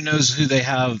 and who knows who they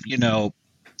have?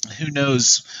 Who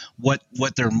knows what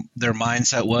their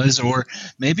mindset was, or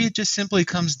maybe it just simply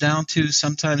comes down to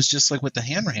sometimes, just like with the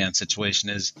Hanrahan situation,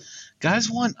 is guys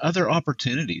want other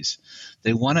opportunities.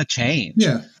 They want to change.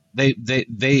 Yeah. They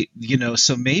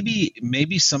so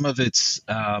maybe some of it's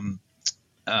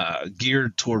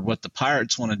geared toward what the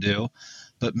Pirates want to do,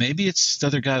 but maybe it's just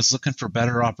other guys looking for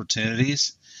better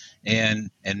opportunities and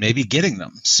maybe getting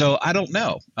them. So I don't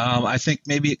know. I think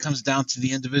maybe it comes down to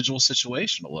the individual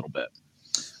situation a little bit.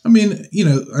 I mean,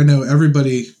 I know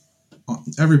everybody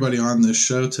on this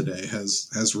show today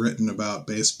has written about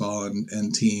baseball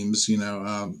and teams,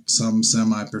 some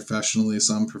semi-professionally,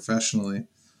 some professionally.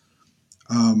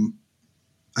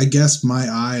 I guess my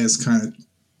eye is kind of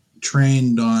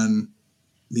trained on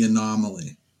the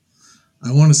anomaly.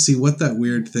 I want to see what that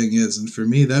weird thing is. And for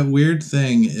me, that weird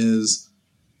thing is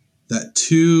that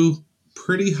two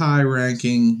pretty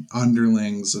high-ranking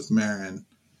underlings of Marin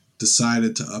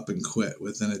decided to up and quit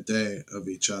within a day of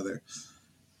each other.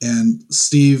 And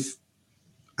Steve,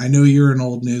 I know you're an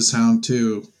old news hound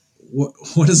too.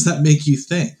 What does that make you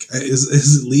think?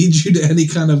 Is it lead you to any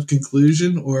kind of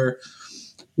conclusion, or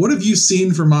what have you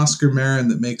seen from Oscar Marin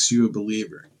that makes you a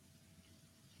believer?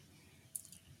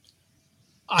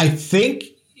 I think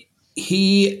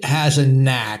he has a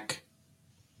knack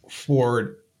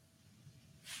for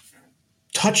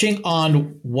touching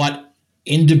on what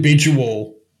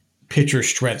individual pitcher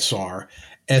strengths are,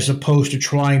 as opposed to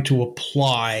trying to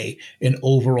apply an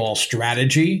overall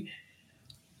strategy,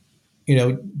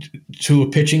 to a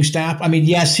pitching staff. I mean,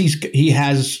 yes, he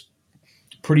has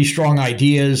pretty strong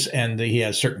ideas and he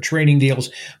has certain training deals,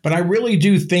 but I really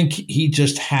do think he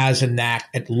just has a knack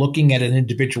at looking at an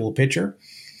individual pitcher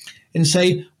and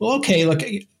say, well, okay, look,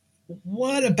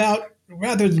 what about,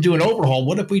 rather than do an overhaul,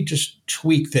 what if we just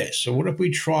tweak this? Or what if we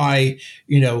try,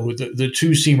 the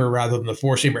two-seamer rather than the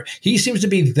four-seamer? He seems to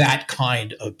be that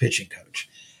kind of pitching coach.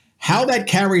 How that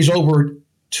carries over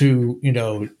to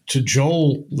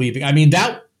Joel leaving, I mean,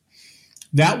 that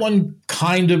one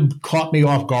kind of caught me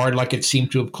off guard, like it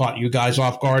seemed to have caught you guys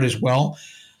off guard as well.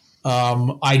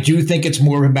 I do think it's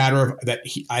more of a matter of that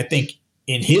I think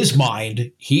in his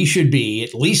mind, he should be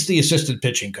at least the assistant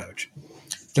pitching coach,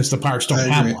 since the Pirates don't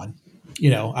have one.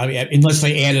 Unless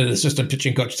they added an assistant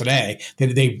pitching coach today,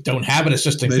 they don't have an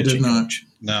assistant pitching coach.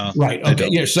 No. Right. Okay.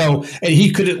 Yeah. So and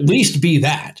he could at least be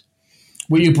that.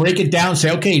 Where you break it down and say,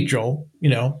 okay, Joel,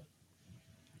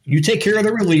 you take care of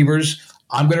the relievers.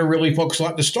 I'm going to really focus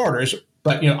on the starters,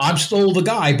 but I'm still the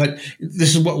guy. But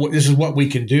this is what we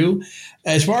can do.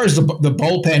 As far as the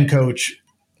bullpen coach,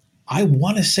 I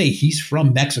want to say he's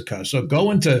from Mexico, so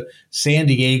going to San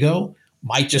Diego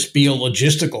might just be a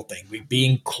logistical thing,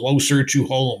 being closer to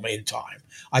home in time.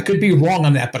 I could be wrong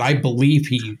on that, but I believe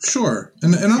he... Sure.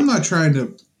 And I'm not trying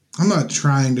to I'm not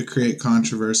trying to create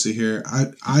controversy here.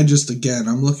 I just, again,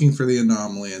 I'm looking for the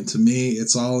anomaly, and to me,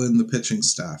 it's all in the pitching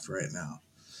staff right now.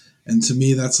 And to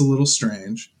me, that's a little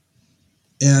strange.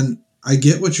 And I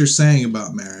get what you're saying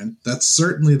about Marin. That's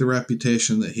certainly the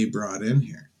reputation that he brought in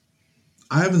here.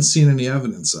 I haven't seen any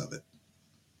evidence of it.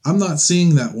 I'm not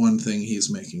seeing that one thing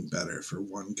he's making better for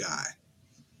one guy.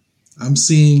 I'm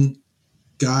seeing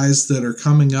guys that are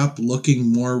coming up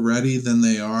looking more ready than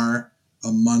they are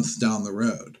a month down the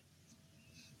road.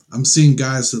 I'm seeing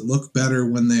guys that look better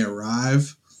when they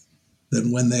arrive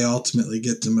than when they ultimately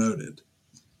get demoted.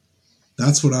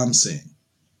 That's what I'm seeing.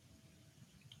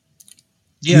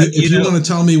 Yeah, if you want to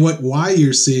tell me why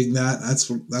you're seeing that,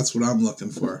 that's what I'm looking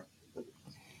for.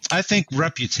 I think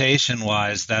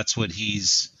reputation-wise, that's what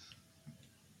he's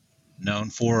known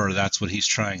for, or that's what he's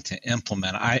trying to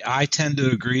implement. I tend to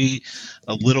agree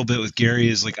a little bit with Gary.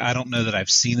 Is like, I don't know that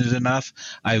I've seen it enough.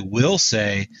 I will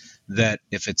say that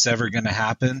if it's ever going to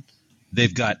happen,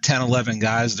 they've got 10, 11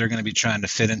 guys they're going to be trying to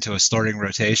fit into a starting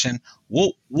rotation.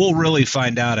 We'll really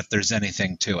find out if there's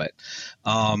anything to it.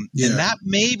 And that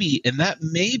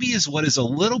maybe is what is a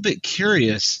little bit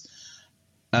curious.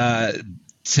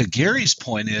 To Gary's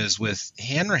point is with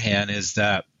Hanrahan is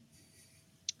that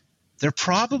they're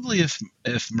probably,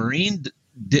 if Marine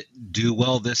didn't do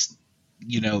well this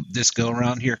go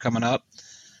around here coming up,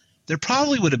 there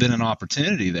probably would have been an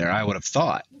opportunity there, I would have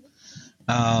thought.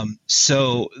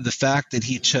 So the fact that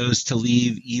he chose to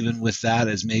leave even with that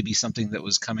as maybe something that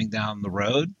was coming down the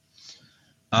road,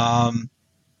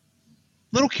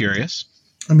 little curious.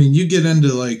 I mean, you get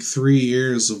into like 3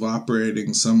 years of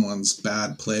operating someone's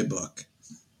bad playbook,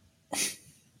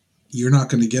 you're not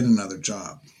going to get another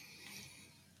job.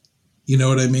 You know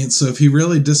what I mean? So if he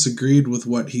really disagreed with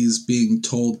what he's being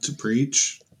told to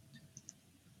preach,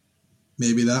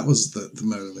 maybe that was the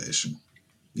motivation.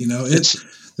 You know,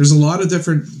 there's a lot of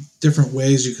different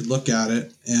ways you could look at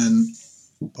it, and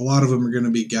a lot of them are going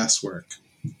to be guesswork.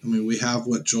 I mean, we have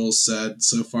what Joel said.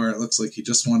 So far, it looks like he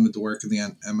just wanted to work in the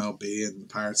MLB, and the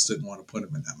Pirates didn't want to put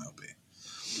him in MLB.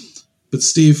 But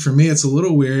Steve, for me, it's a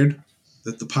little weird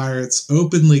that the Pirates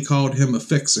openly called him a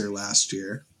fixer last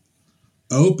year,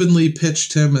 openly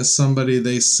pitched him as somebody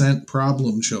they sent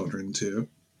problem children to,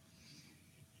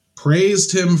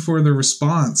 praised him for the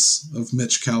response of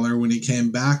Mitch Keller when he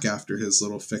came back after his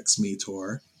little Fix Me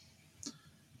tour.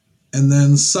 And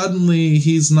then suddenly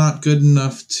he's not good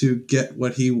enough to get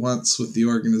what he wants with the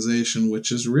organization,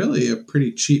 which is really a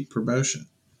pretty cheap promotion.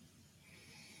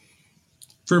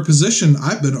 For a position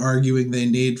I've been arguing they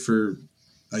need for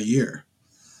a year.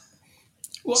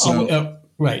 Well,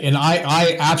 right. And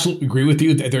I absolutely agree with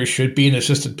you that there should be an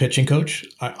assistant pitching coach.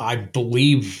 I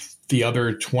believe the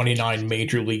other 29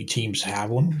 major league teams have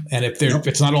one. And if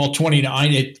it's not all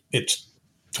 29, it's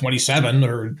 27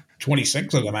 or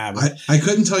 26 of them have it. I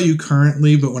couldn't tell you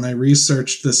currently, but when I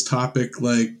researched this topic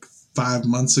like 5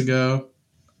 months ago,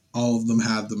 all of them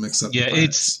had them except the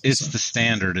Pirates. It's the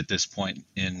standard at this point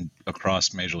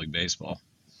across Major League Baseball.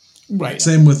 Right.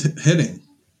 Same with hitting,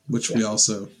 which we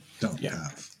also don't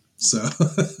have. So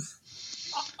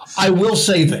I will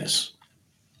say this.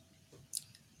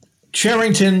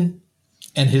 Cherington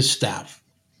and his staff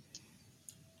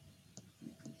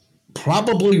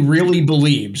probably really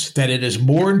believes that it is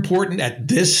more important at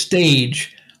this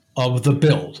stage of the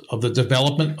build, of the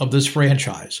development of this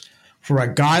franchise, for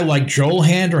a guy like Joel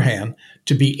Hanrahan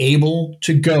to be able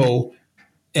to go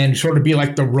and sort of be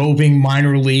like the roving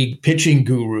minor league pitching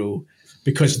guru,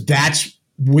 because that's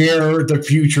where the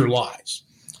future lies.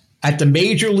 At the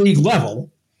major league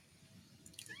level,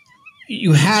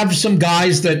 you have some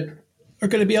guys that are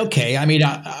going to be okay. I mean,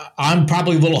 I'm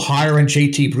probably a little higher on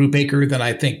JT Brubaker than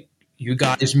I think you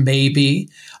guys may be.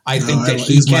 I think that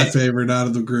he's my favorite out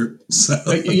of the group. So.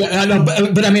 Yeah, I know,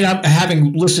 but I mean,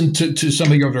 having listened to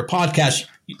some of your other podcasts,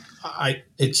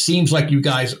 it seems like you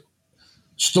guys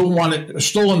still on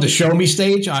the show me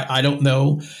stage. I don't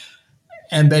know.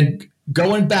 And then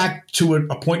going back to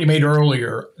a point you made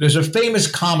earlier, there's a famous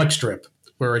comic strip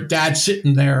where a dad's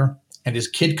sitting there and his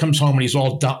kid comes home and he's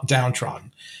all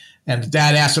downtrodden. And the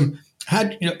dad asks him,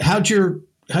 how'd your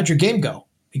game go?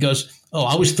 He goes, oh,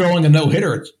 I was throwing a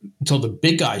no-hitter until the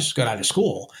big guys got out of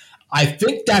school. I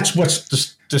think that's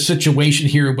what's the situation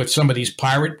here with some of these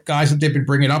Pirate guys that they've been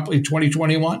bringing up in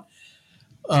 2021.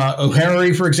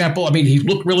 O'Harry, for example, I mean, he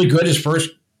looked really good his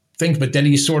first things, but then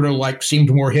he sort of like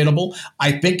seemed more hittable.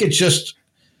 I think it's just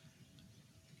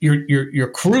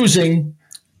you're cruising,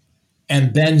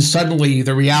 and then suddenly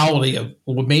the reality of,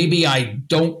 well, maybe I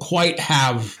don't quite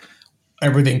have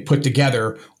everything put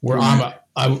together where I'm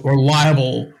a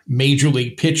reliable major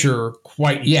league pitcher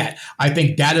quite yet. I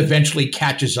think that eventually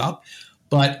catches up.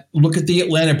 But look at the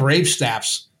Atlanta Braves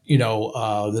staffs,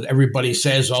 that everybody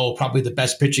says, oh, probably the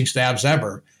best pitching staffs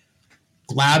ever.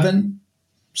 Glavine,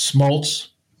 Smoltz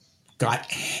got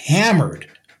hammered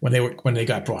when they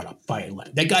got brought up by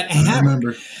Atlanta. They got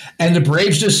hammered. And the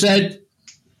Braves just said,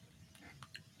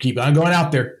 keep on going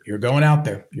out there. You're going out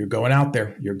there. You're going out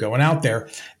there. You're going out there.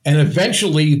 And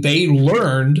eventually they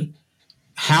learned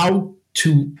how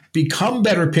to become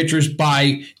better pitchers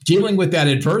by dealing with that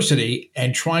adversity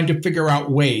and trying to figure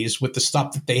out ways with the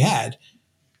stuff that they had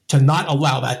to not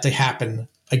allow that to happen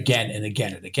again and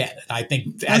again and again. And I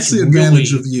think that's the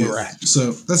advantage really of youth.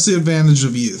 So that's the advantage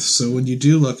of youth. So when you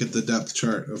do look at the depth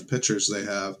chart of pitchers they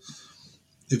have,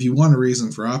 if you want a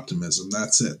reason for optimism,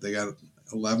 that's it. They got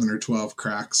 11 or 12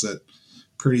 cracks at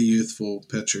pretty youthful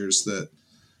pitchers that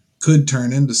could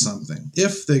turn into something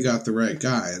if they got the right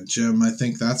guy. And Jim, I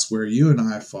think that's where you and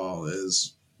I fall,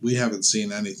 is we haven't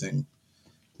seen anything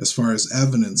as far as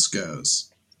evidence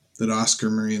goes that Oscar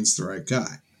Marine's the right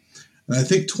guy. And I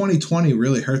think 2020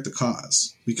 really hurt the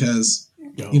cause because,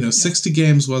 60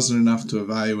 games wasn't enough to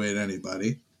evaluate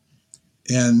anybody.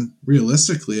 And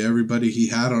realistically, everybody he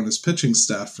had on his pitching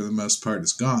staff for the most part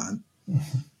is gone.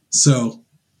 Mm-hmm. So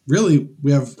really,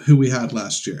 we have who we had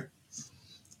last year.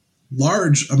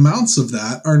 Large amounts of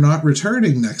that are not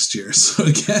returning next year. So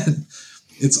again,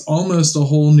 it's almost a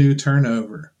whole new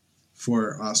turnover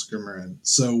for Oscar Marin.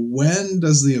 So when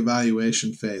does the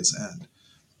evaluation phase end?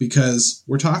 Because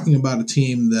we're talking about a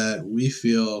team that we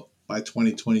feel by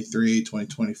 2023,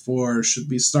 2024 should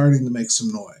be starting to make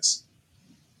some noise.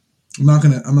 I'm not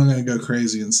gonna go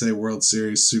crazy and say World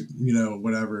Series,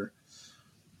 whatever.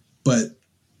 But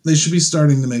they should be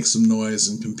starting to make some noise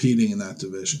and competing in that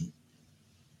division.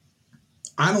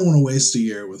 I don't want to waste a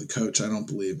year with a coach I don't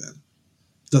believe in.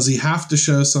 Does he have to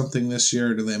show something this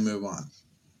year, or do they move on?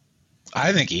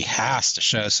 I think he has to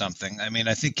show something. I mean,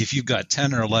 I think if you've got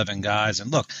 10 or 11 guys, and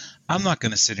look, I'm not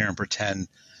going to sit here and pretend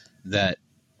that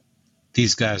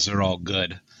these guys are all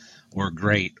good or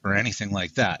great or anything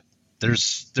like that.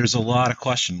 There's a lot of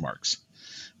question marks.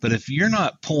 But if you're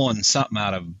not pulling something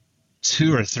out of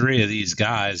 2 or 3 of these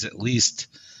guys, at least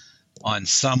on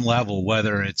some level,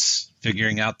 whether it's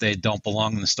figuring out they don't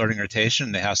belong in the starting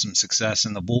rotation, they have some success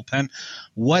in the bullpen,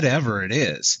 whatever it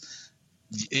is,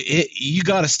 you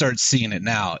got to start seeing it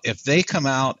now. If they come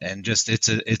out and just it's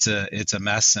a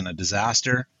mess and a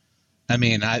disaster, I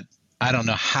mean, I don't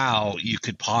know how you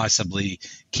could possibly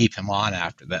keep him on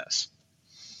after this.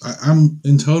 I'm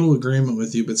in total agreement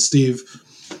with you, but Steve,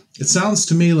 it sounds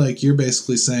to me like you're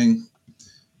basically saying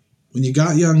when you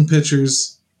got young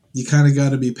pitchers, you kind of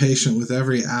got to be patient with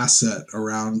every asset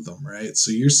around them, right?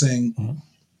 So you're saying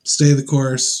stay the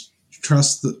course,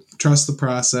 trust the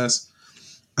process.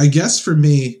 I guess for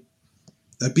me,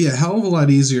 that'd be a hell of a lot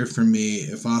easier for me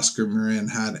if Oscar Marin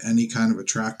had any kind of a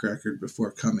track record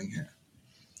before coming here.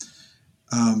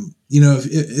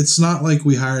 It's not like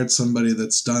we hired somebody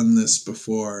that's done this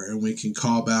before and we can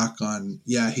call back on,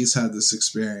 he's had this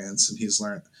experience and he's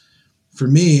learned. For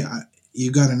me,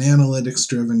 you got an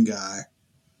analytics-driven guy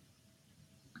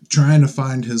trying to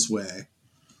find his way.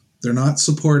 They're not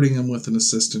supporting him with an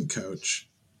assistant coach.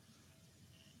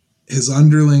 His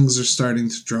underlings are starting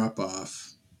to drop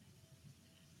off.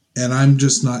 And I'm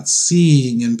just not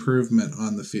seeing improvement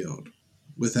on the field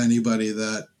with anybody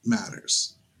that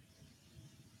matters.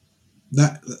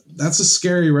 That's a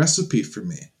scary recipe for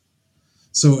me.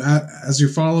 So as you're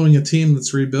following a team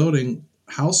that's rebuilding,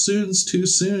 how soon's too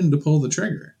soon to pull the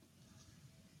trigger?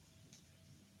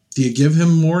 Do you give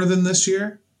him more than this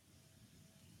year?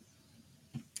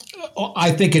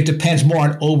 I think it depends more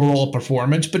on overall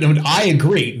performance, but I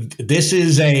agree. This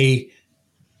is a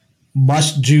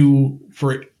must-do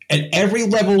for at every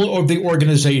level of the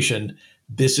organization.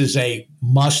 This is a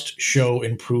must-show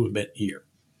improvement year.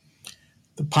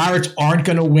 The Pirates aren't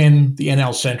going to win the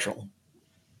NL Central.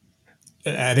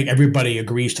 I think everybody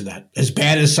agrees to that. As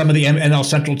bad as some of the NL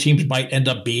Central teams might end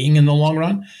up being in the long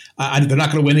run, they're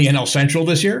not going to win the NL Central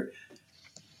this year.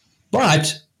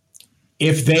 But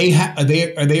if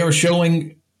they are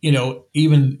showing,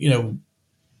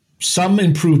 some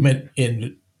improvement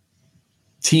in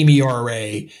team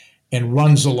ERA and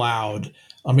runs allowed.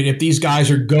 I mean, if these guys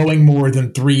are going more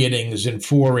than 3 innings and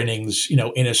 4 innings,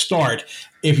 in a start,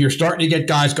 if you're starting to get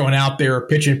guys going out there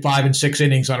pitching 5 and 6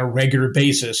 innings on a regular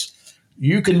basis,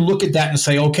 you can look at that and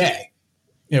say, okay,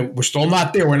 we're still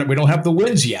not there. We don't have the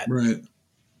wins yet, right?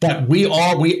 But we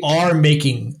are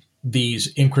making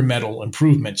these incremental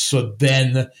improvements. So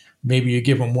then maybe you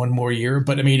give them one more year.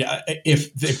 But I mean,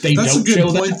 if they that's don't a good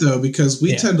show point, though, because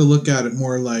we tend to look at it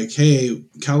more like, hey,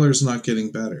 Keller's not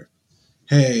getting better.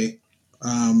 Hey,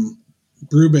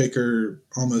 Brubaker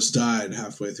almost died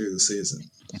halfway through the season.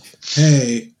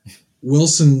 Hey,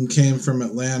 Wilson came from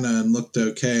Atlanta and looked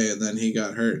okay, and then he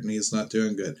got hurt and he's not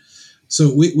doing good.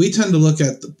 So we tend to look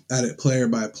at it player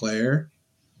by player.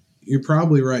 You're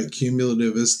probably right.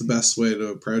 Cumulative is the best way to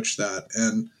approach that.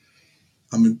 And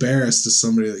I'm embarrassed as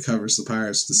somebody that covers the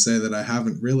Pirates to say that I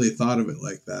haven't really thought of it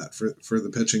like that for the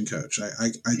pitching coach.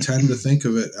 I tend to think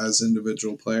of it as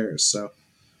individual players. So,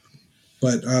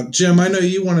 but Jim, I know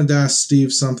you wanted to ask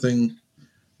Steve something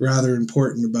rather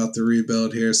important about the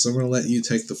rebuild here, so I'm going to let you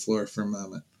take the floor for a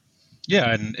moment.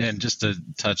 Yeah, and just to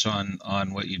touch on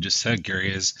what you just said,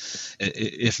 Gary, is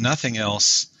if nothing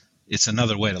else, it's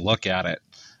another way to look at it.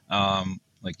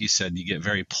 Like you said, you get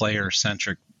very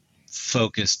player-centric,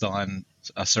 focused on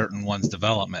a certain one's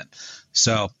development.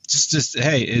 So just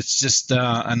hey, it's just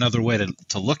another way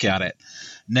to look at it.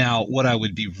 Now, what I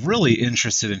would be really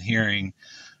interested in hearing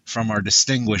from our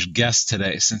distinguished guest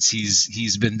today, since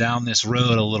he's been down this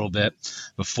road a little bit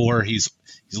before, he's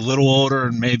a little older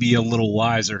and maybe a little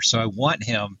wiser. So I want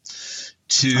him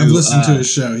to. I've listened to his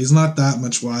show. He's not that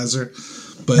much wiser,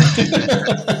 but.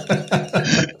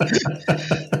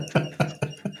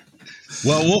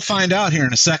 Well, we'll find out here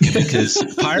in a second, because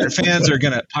Pirate fans are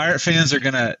gonna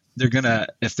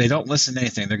if they don't listen to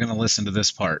anything, they're gonna listen to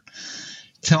this part.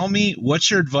 Tell me,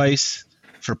 what's your advice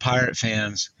for Pirate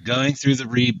fans going through the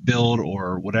rebuild,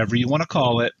 or whatever you want to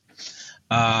call it,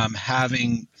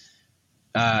 having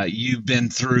you've been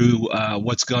through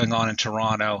what's going on in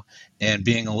Toronto and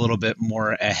being a little bit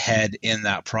more ahead in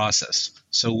that process.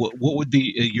 So what would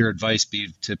be your advice be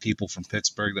to people from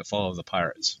Pittsburgh that follow the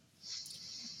Pirates?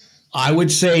 I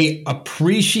would say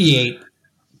appreciate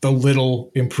the little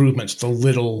improvements, the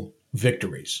little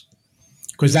victories,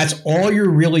 because that's all you're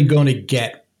really going to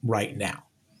get right now.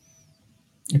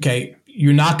 Okay,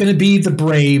 you're not going to be the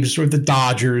Braves or the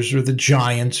Dodgers or the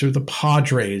Giants or the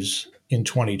Padres in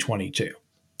 2022.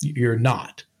 You're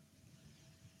not.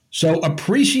 So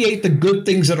appreciate the good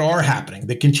things that are happening,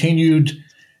 the continued,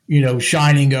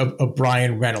 shining of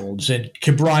Brian Reynolds and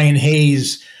Brian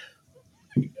Hayes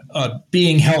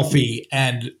being healthy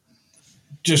and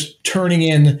just turning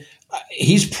in.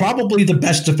 He's probably the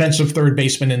best defensive third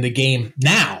baseman in the game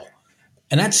now.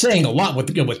 And that's saying a lot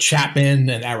with Chapman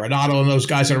and Arenado and those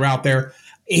guys that are out there.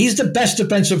 He's the best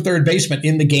defensive third baseman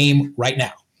in the game right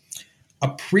now.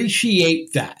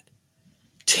 Appreciate that.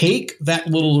 Take that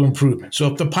little improvement. So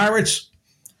if the Pirates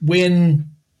win,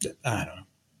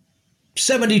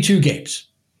 72 games,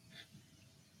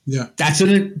 yeah, that's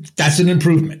an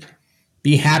improvement.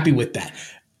 Be happy with that.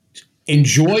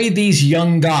 Enjoy these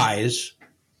young guys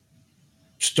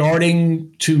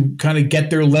starting to kind of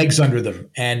get their legs under them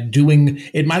and doing,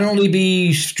 it might only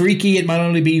be streaky, it might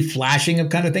only be flashing of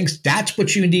kind of things. That's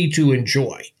what you need to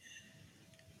enjoy.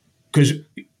 Because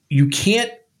you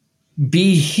can't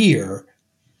be here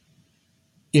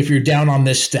if you're down on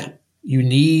this step. You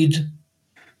need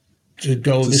to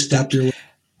go this step.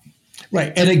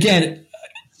 Right. And again,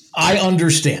 I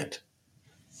understand.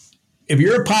 If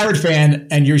you're a Pirate fan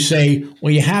and you say,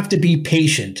 well, you have to be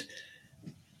patient.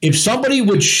 If somebody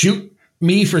would shoot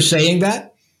me for saying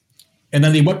that, and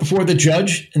then they went before the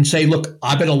judge and say, look,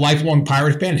 I've been a lifelong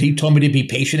Pirate fan, and he told me to be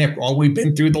patient after all we've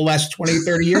been through the last 20,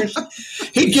 30 years,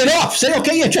 he'd get off. Say,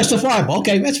 okay, yeah, justifiable.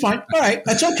 Okay, that's fine. All right,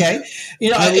 that's okay.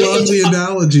 I love the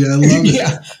analogy. I love it.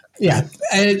 Yeah. Yeah,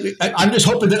 and I'm just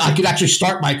hoping that I could actually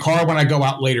start my car when I go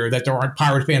out later, that there aren't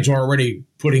Pirate fans already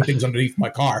putting things underneath my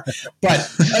car. But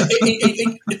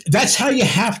that's how you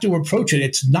have to approach it.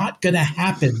 It's not going to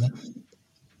happen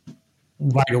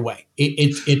right away.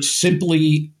 It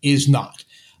simply is not.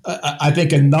 I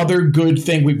think another good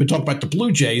thing, we've been talking about the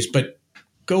Blue Jays, but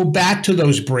go back to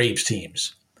those Braves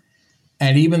teams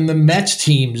and even the Mets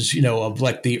teams, of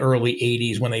like the early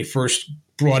 80s when they first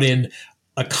brought in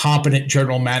a competent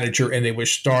general manager and they were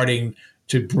starting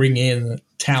to bring in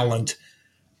talent.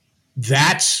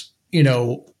 That's,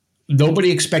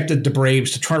 nobody expected the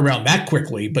Braves to turn around that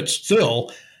quickly, but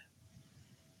still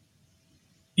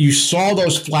you saw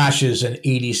those flashes in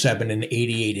 87 and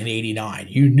 88 and 89.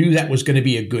 You knew that was going to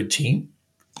be a good team.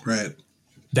 Right.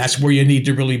 That's where you need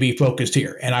to really be focused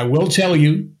here. And I will tell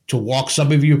you, to walk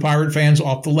some of you Pirate fans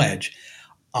off the ledge,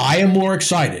 I am more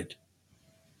excited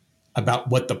about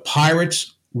what the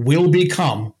Pirates will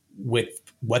become with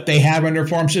what they have in their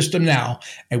farm system now,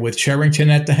 and with Cherington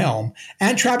at the helm,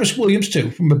 and Travis Williams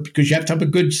too, because you have to have a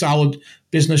good, solid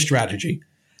business strategy,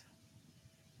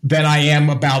 than I am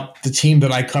about the team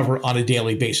that I cover on a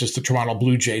daily basis, the Toronto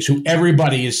Blue Jays, who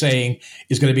everybody is saying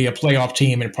is going to be a playoff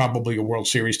team and probably a World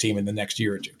Series team in the next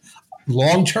year or two.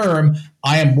 Long term,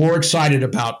 I am more excited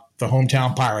about the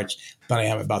hometown Pirates than I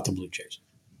am about the Blue Jays.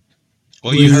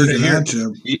 Well, you heard it here.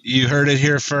 You heard it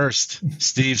here first.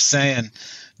 Steve's saying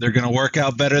they're going to work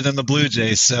out better than the Blue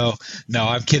Jays. So, no,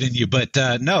 I'm kidding you. But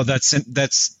no, that's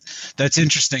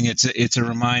interesting. It's a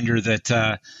reminder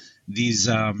that these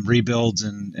rebuilds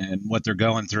and what they're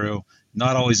going through,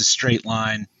 not always a straight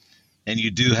line, and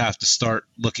you do have to start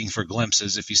looking for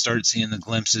glimpses. If you start seeing the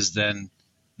glimpses, then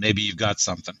maybe you've got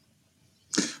something.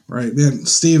 Right, man.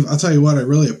 Steve, I'll tell you what, I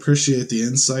really appreciate the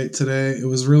insight today. It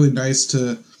was really nice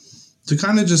to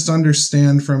kind of just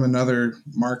understand from another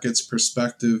market's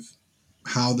perspective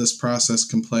how this process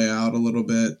can play out a little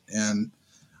bit. And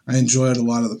I enjoyed a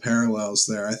lot of the parallels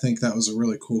there. I think that was a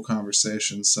really cool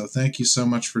conversation. So thank you so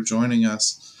much for joining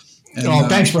us. And,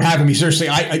 thanks for having me. Seriously,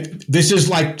 this is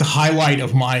like the highlight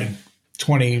of my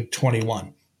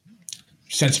 2021.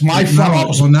 Since my front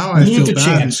office, now I feel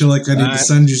bad. I feel like I need to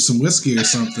send you some whiskey or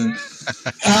something.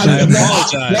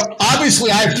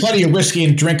 Obviously, I have plenty of whiskey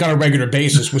and drink on a regular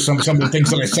basis with some of the things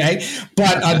that I say.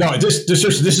 But no, this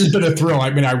has been a thrill.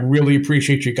 I mean, I really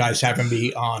appreciate you guys having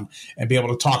me on and be able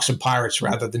to talk some Pirates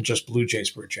rather than just Blue Jays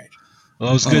for a change.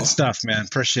 Well, it was good stuff, man.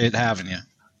 Appreciate having you.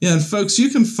 Yeah, and folks, you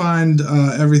can find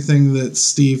everything that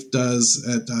Steve does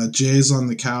at Jays on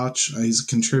the Couch. He's a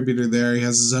contributor there. He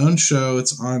has his own show.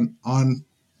 It's on the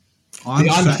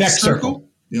On Feck Circle.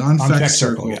 The On Feck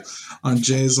Circle on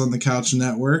Jays on the Couch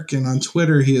Network. And on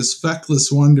Twitter, he is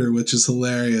Feckless Wonder, which is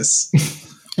hilarious.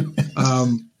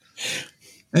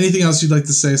 Anything else you'd like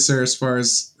to say, sir, as far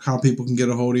as how people can get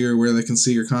a hold of you or where they can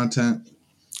see your content?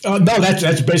 No,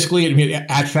 that's basically it. I mean,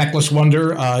 at Feckless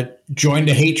Wonder, join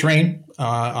the hate train.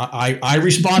 I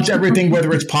respond to everything,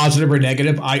 whether it's positive or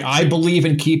negative. I believe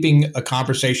in keeping a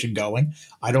conversation going.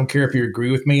 I don't care if you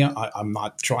agree with me. I'm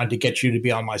not trying to get you to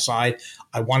be on my side.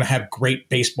 I want to have great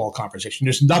baseball conversation.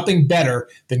 There's nothing better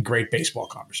than great baseball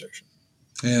conversation.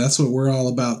 Yeah, that's what we're all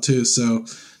about too. So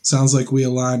sounds like we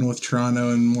align with Toronto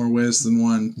in more ways than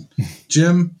one.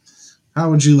 Jim,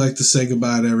 how would you like to say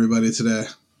goodbye to everybody today?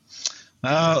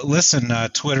 Listen,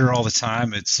 Twitter all the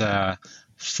time. It's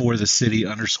for the city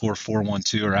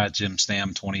 _412 or at Jim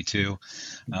Stam 22.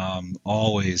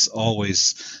 Always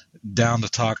down to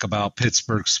talk about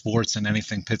Pittsburgh sports and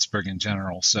anything Pittsburgh in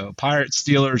general. So Pirates,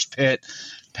 Steelers, Pitt,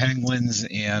 Penguins,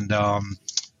 and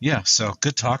so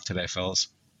good talk today, fellas.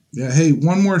 Yeah, hey,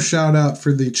 one more shout out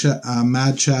for the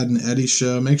Mad Chad and Eddie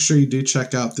show. Make sure you do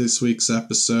check out this week's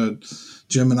episode.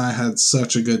 Jim and I had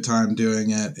such a good time doing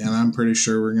it, and I'm pretty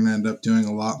sure we're going to end up doing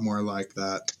a lot more like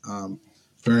that.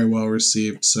 Very well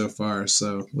received so far,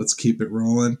 so let's keep it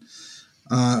rolling.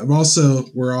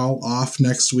 We're all off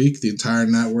next week. The entire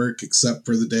network, except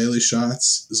for the Daily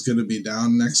Shots, is going to be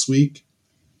down next week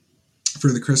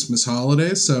for the Christmas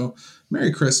holidays. So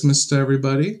Merry Christmas to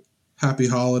everybody. Happy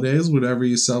holidays, whatever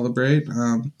you celebrate.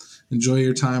 Enjoy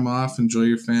your time off. Enjoy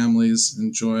your families.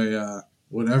 Enjoy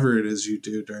whatever it is you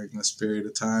do during this period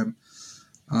of time.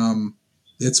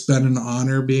 It's been an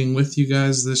honor being with you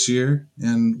guys this year,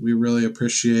 and we really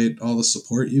appreciate all the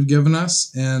support you've given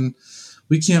us. And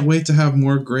we can't wait to have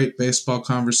more great baseball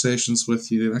conversations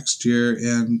with you next year,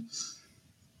 and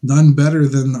none better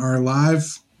than our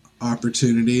live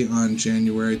opportunity on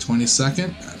January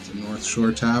 22nd at the North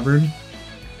Shore Tavern.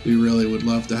 We really would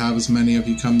love to have as many of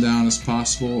you come down as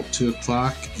possible at 2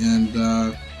 o'clock and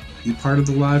be part of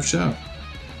the live show.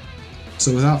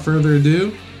 So without further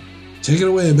ado, take it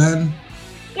away, Ben.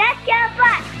 Yes, your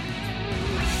butt.